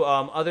into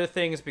other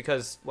things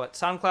because,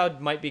 SoundCloud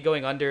might be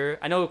going under.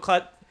 I know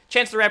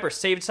Chance the Rapper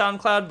saved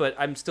SoundCloud, but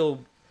I would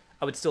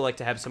still like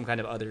to have some kind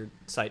of other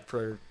site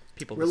for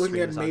people We're to looking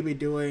stream at us on. maybe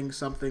doing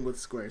something with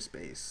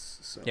Squarespace.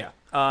 So.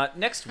 Yeah.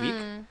 Next week,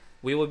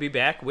 we will be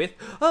back with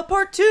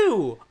part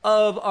 2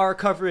 of our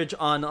coverage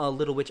on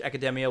Little Witch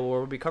Academia, where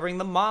we'll be covering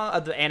the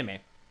anime.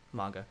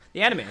 Manga.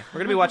 The anime. We're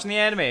going to be watching the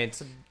anime.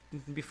 It'll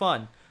be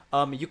fun.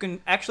 You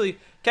can actually,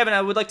 Kevin,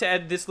 I would like to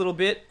add this little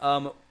bit.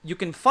 You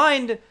can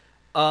find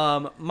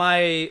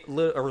my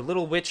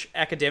Little Witch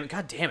Academia.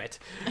 God damn it,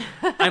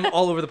 I'm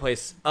all over the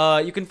place.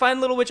 You can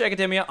find Little Witch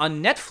Academia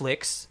on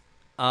Netflix.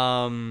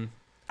 I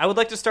would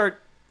like to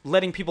start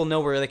letting people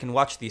know where they can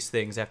watch these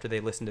things after they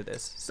listen to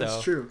this. So,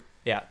 that's true.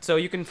 Yeah, so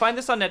you can find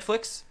this on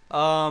Netflix.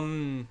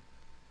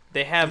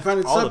 They have you can find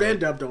it subbed and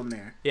dubbed on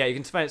there. Yeah, you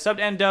can find it subbed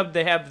and dubbed.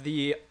 They have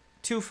the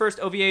 2 first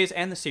OVAs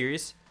and the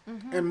series.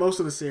 Mm-hmm. And most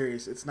of the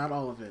series. It's not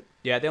all of it.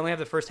 Yeah, they only have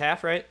the first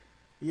half, right?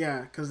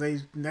 Yeah, because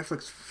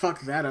Netflix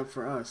fucked that up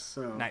for us.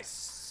 So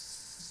nice.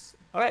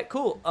 All right,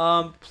 cool.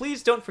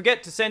 Please don't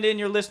forget to send in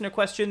your listener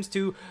questions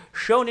to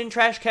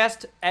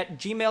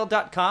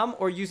shonentrashcast@gmail.com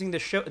or using the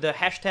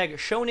hashtag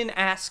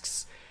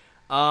ShonenAsks.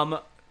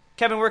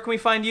 Kevin, where can we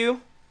find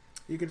you?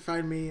 You can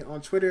find me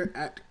on Twitter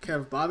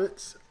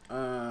 @KevBobbits.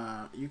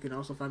 You can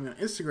also find me on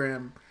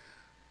Instagram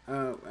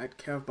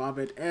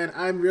 @KevBobbit. And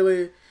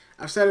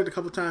I've said it a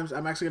couple times.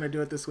 I'm actually going to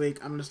do it this week.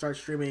 I'm going to start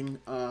streaming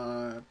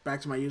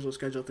back to my usual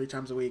schedule 3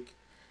 times a week.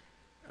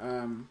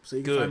 So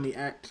you can find me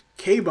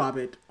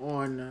 @KBobbit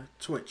on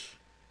Twitch.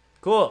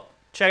 Cool.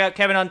 Check out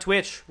Kevin on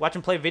Twitch. Watch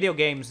him play video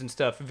games and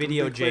stuff.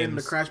 Playing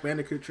the Crash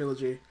Bandicoot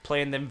trilogy.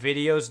 Playing them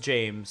videos,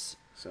 James.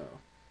 So.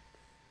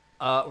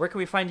 Where can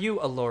we find you,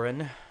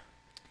 Lauren?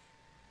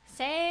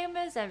 Same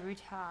as every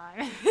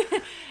time.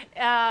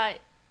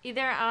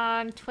 Either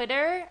on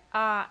Twitter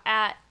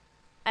at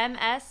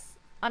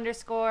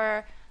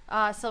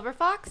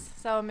 @MS_Silverfox.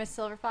 So Miss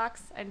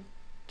Silverfox. I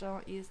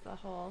don't use the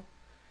whole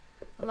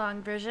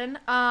long version.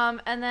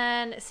 And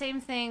then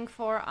same thing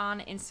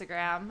on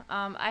Instagram.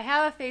 I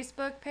have a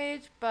Facebook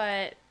page,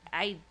 but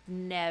I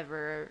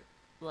never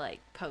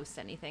post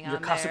anything on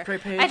there. Your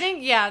cosplay page? I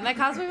think my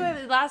cosplay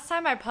page. Last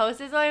time I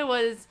posted something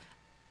was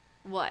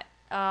what?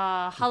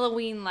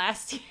 Halloween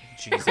last year.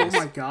 Jesus. Oh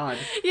my god.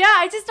 Yeah,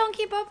 I just don't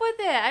keep up with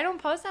it. I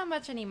don't post that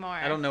much anymore.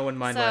 I don't know when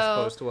my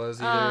last post was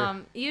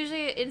either.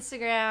 Usually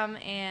Instagram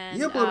and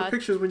you uploaded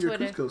pictures when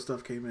Twitter. your Cusco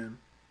stuff came in.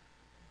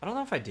 I don't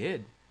know if I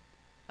did.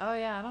 Oh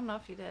yeah, I don't know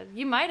if you did.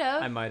 You might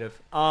have. I might have.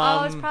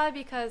 It's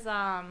probably because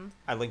I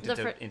linked it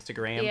to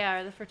Instagram. Yeah,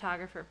 or the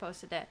photographer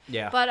posted it.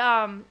 Yeah. But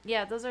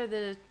those are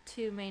the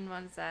 2 main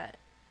ones that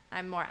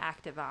I'm more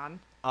active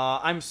on.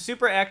 I'm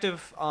super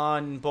active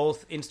on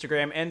both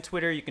Instagram and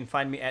Twitter. You can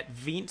find me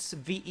 @Veence,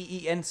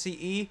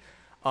 VEENCE.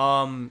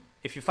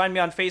 If you find me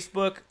on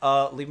Facebook,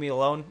 leave me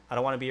alone. I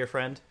don't want to be your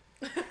friend.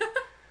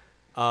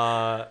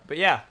 But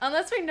yeah.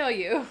 Unless we know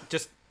you.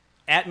 Just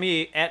at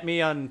me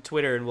on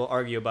Twitter, and we'll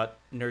argue about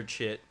nerd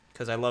shit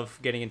because I love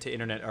getting into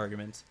internet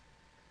arguments.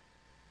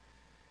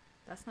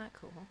 That's not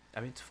cool. I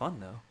mean, it's fun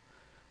though.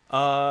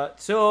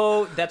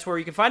 So that's where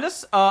you can find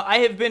us. I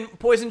have been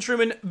Poison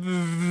Truman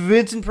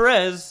Vincent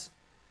Perez.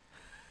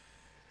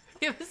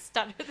 You have a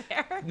stutter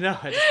there. No,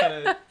 I just kind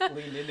of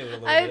leaned into it a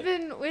little bit. I've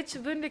been Witch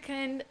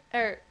Wunderkind,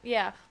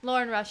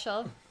 Lauren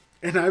Russell.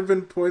 And I've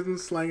been poison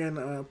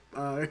slanging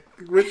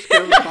Witch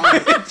Kevin.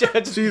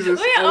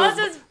 Jesus. We all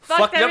just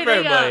fucked up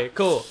everybody. up.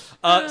 Cool.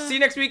 See you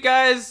next week,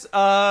 guys.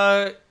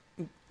 Yeah.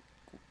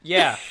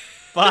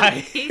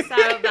 Bye. Peace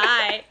out.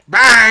 Bye. Bye.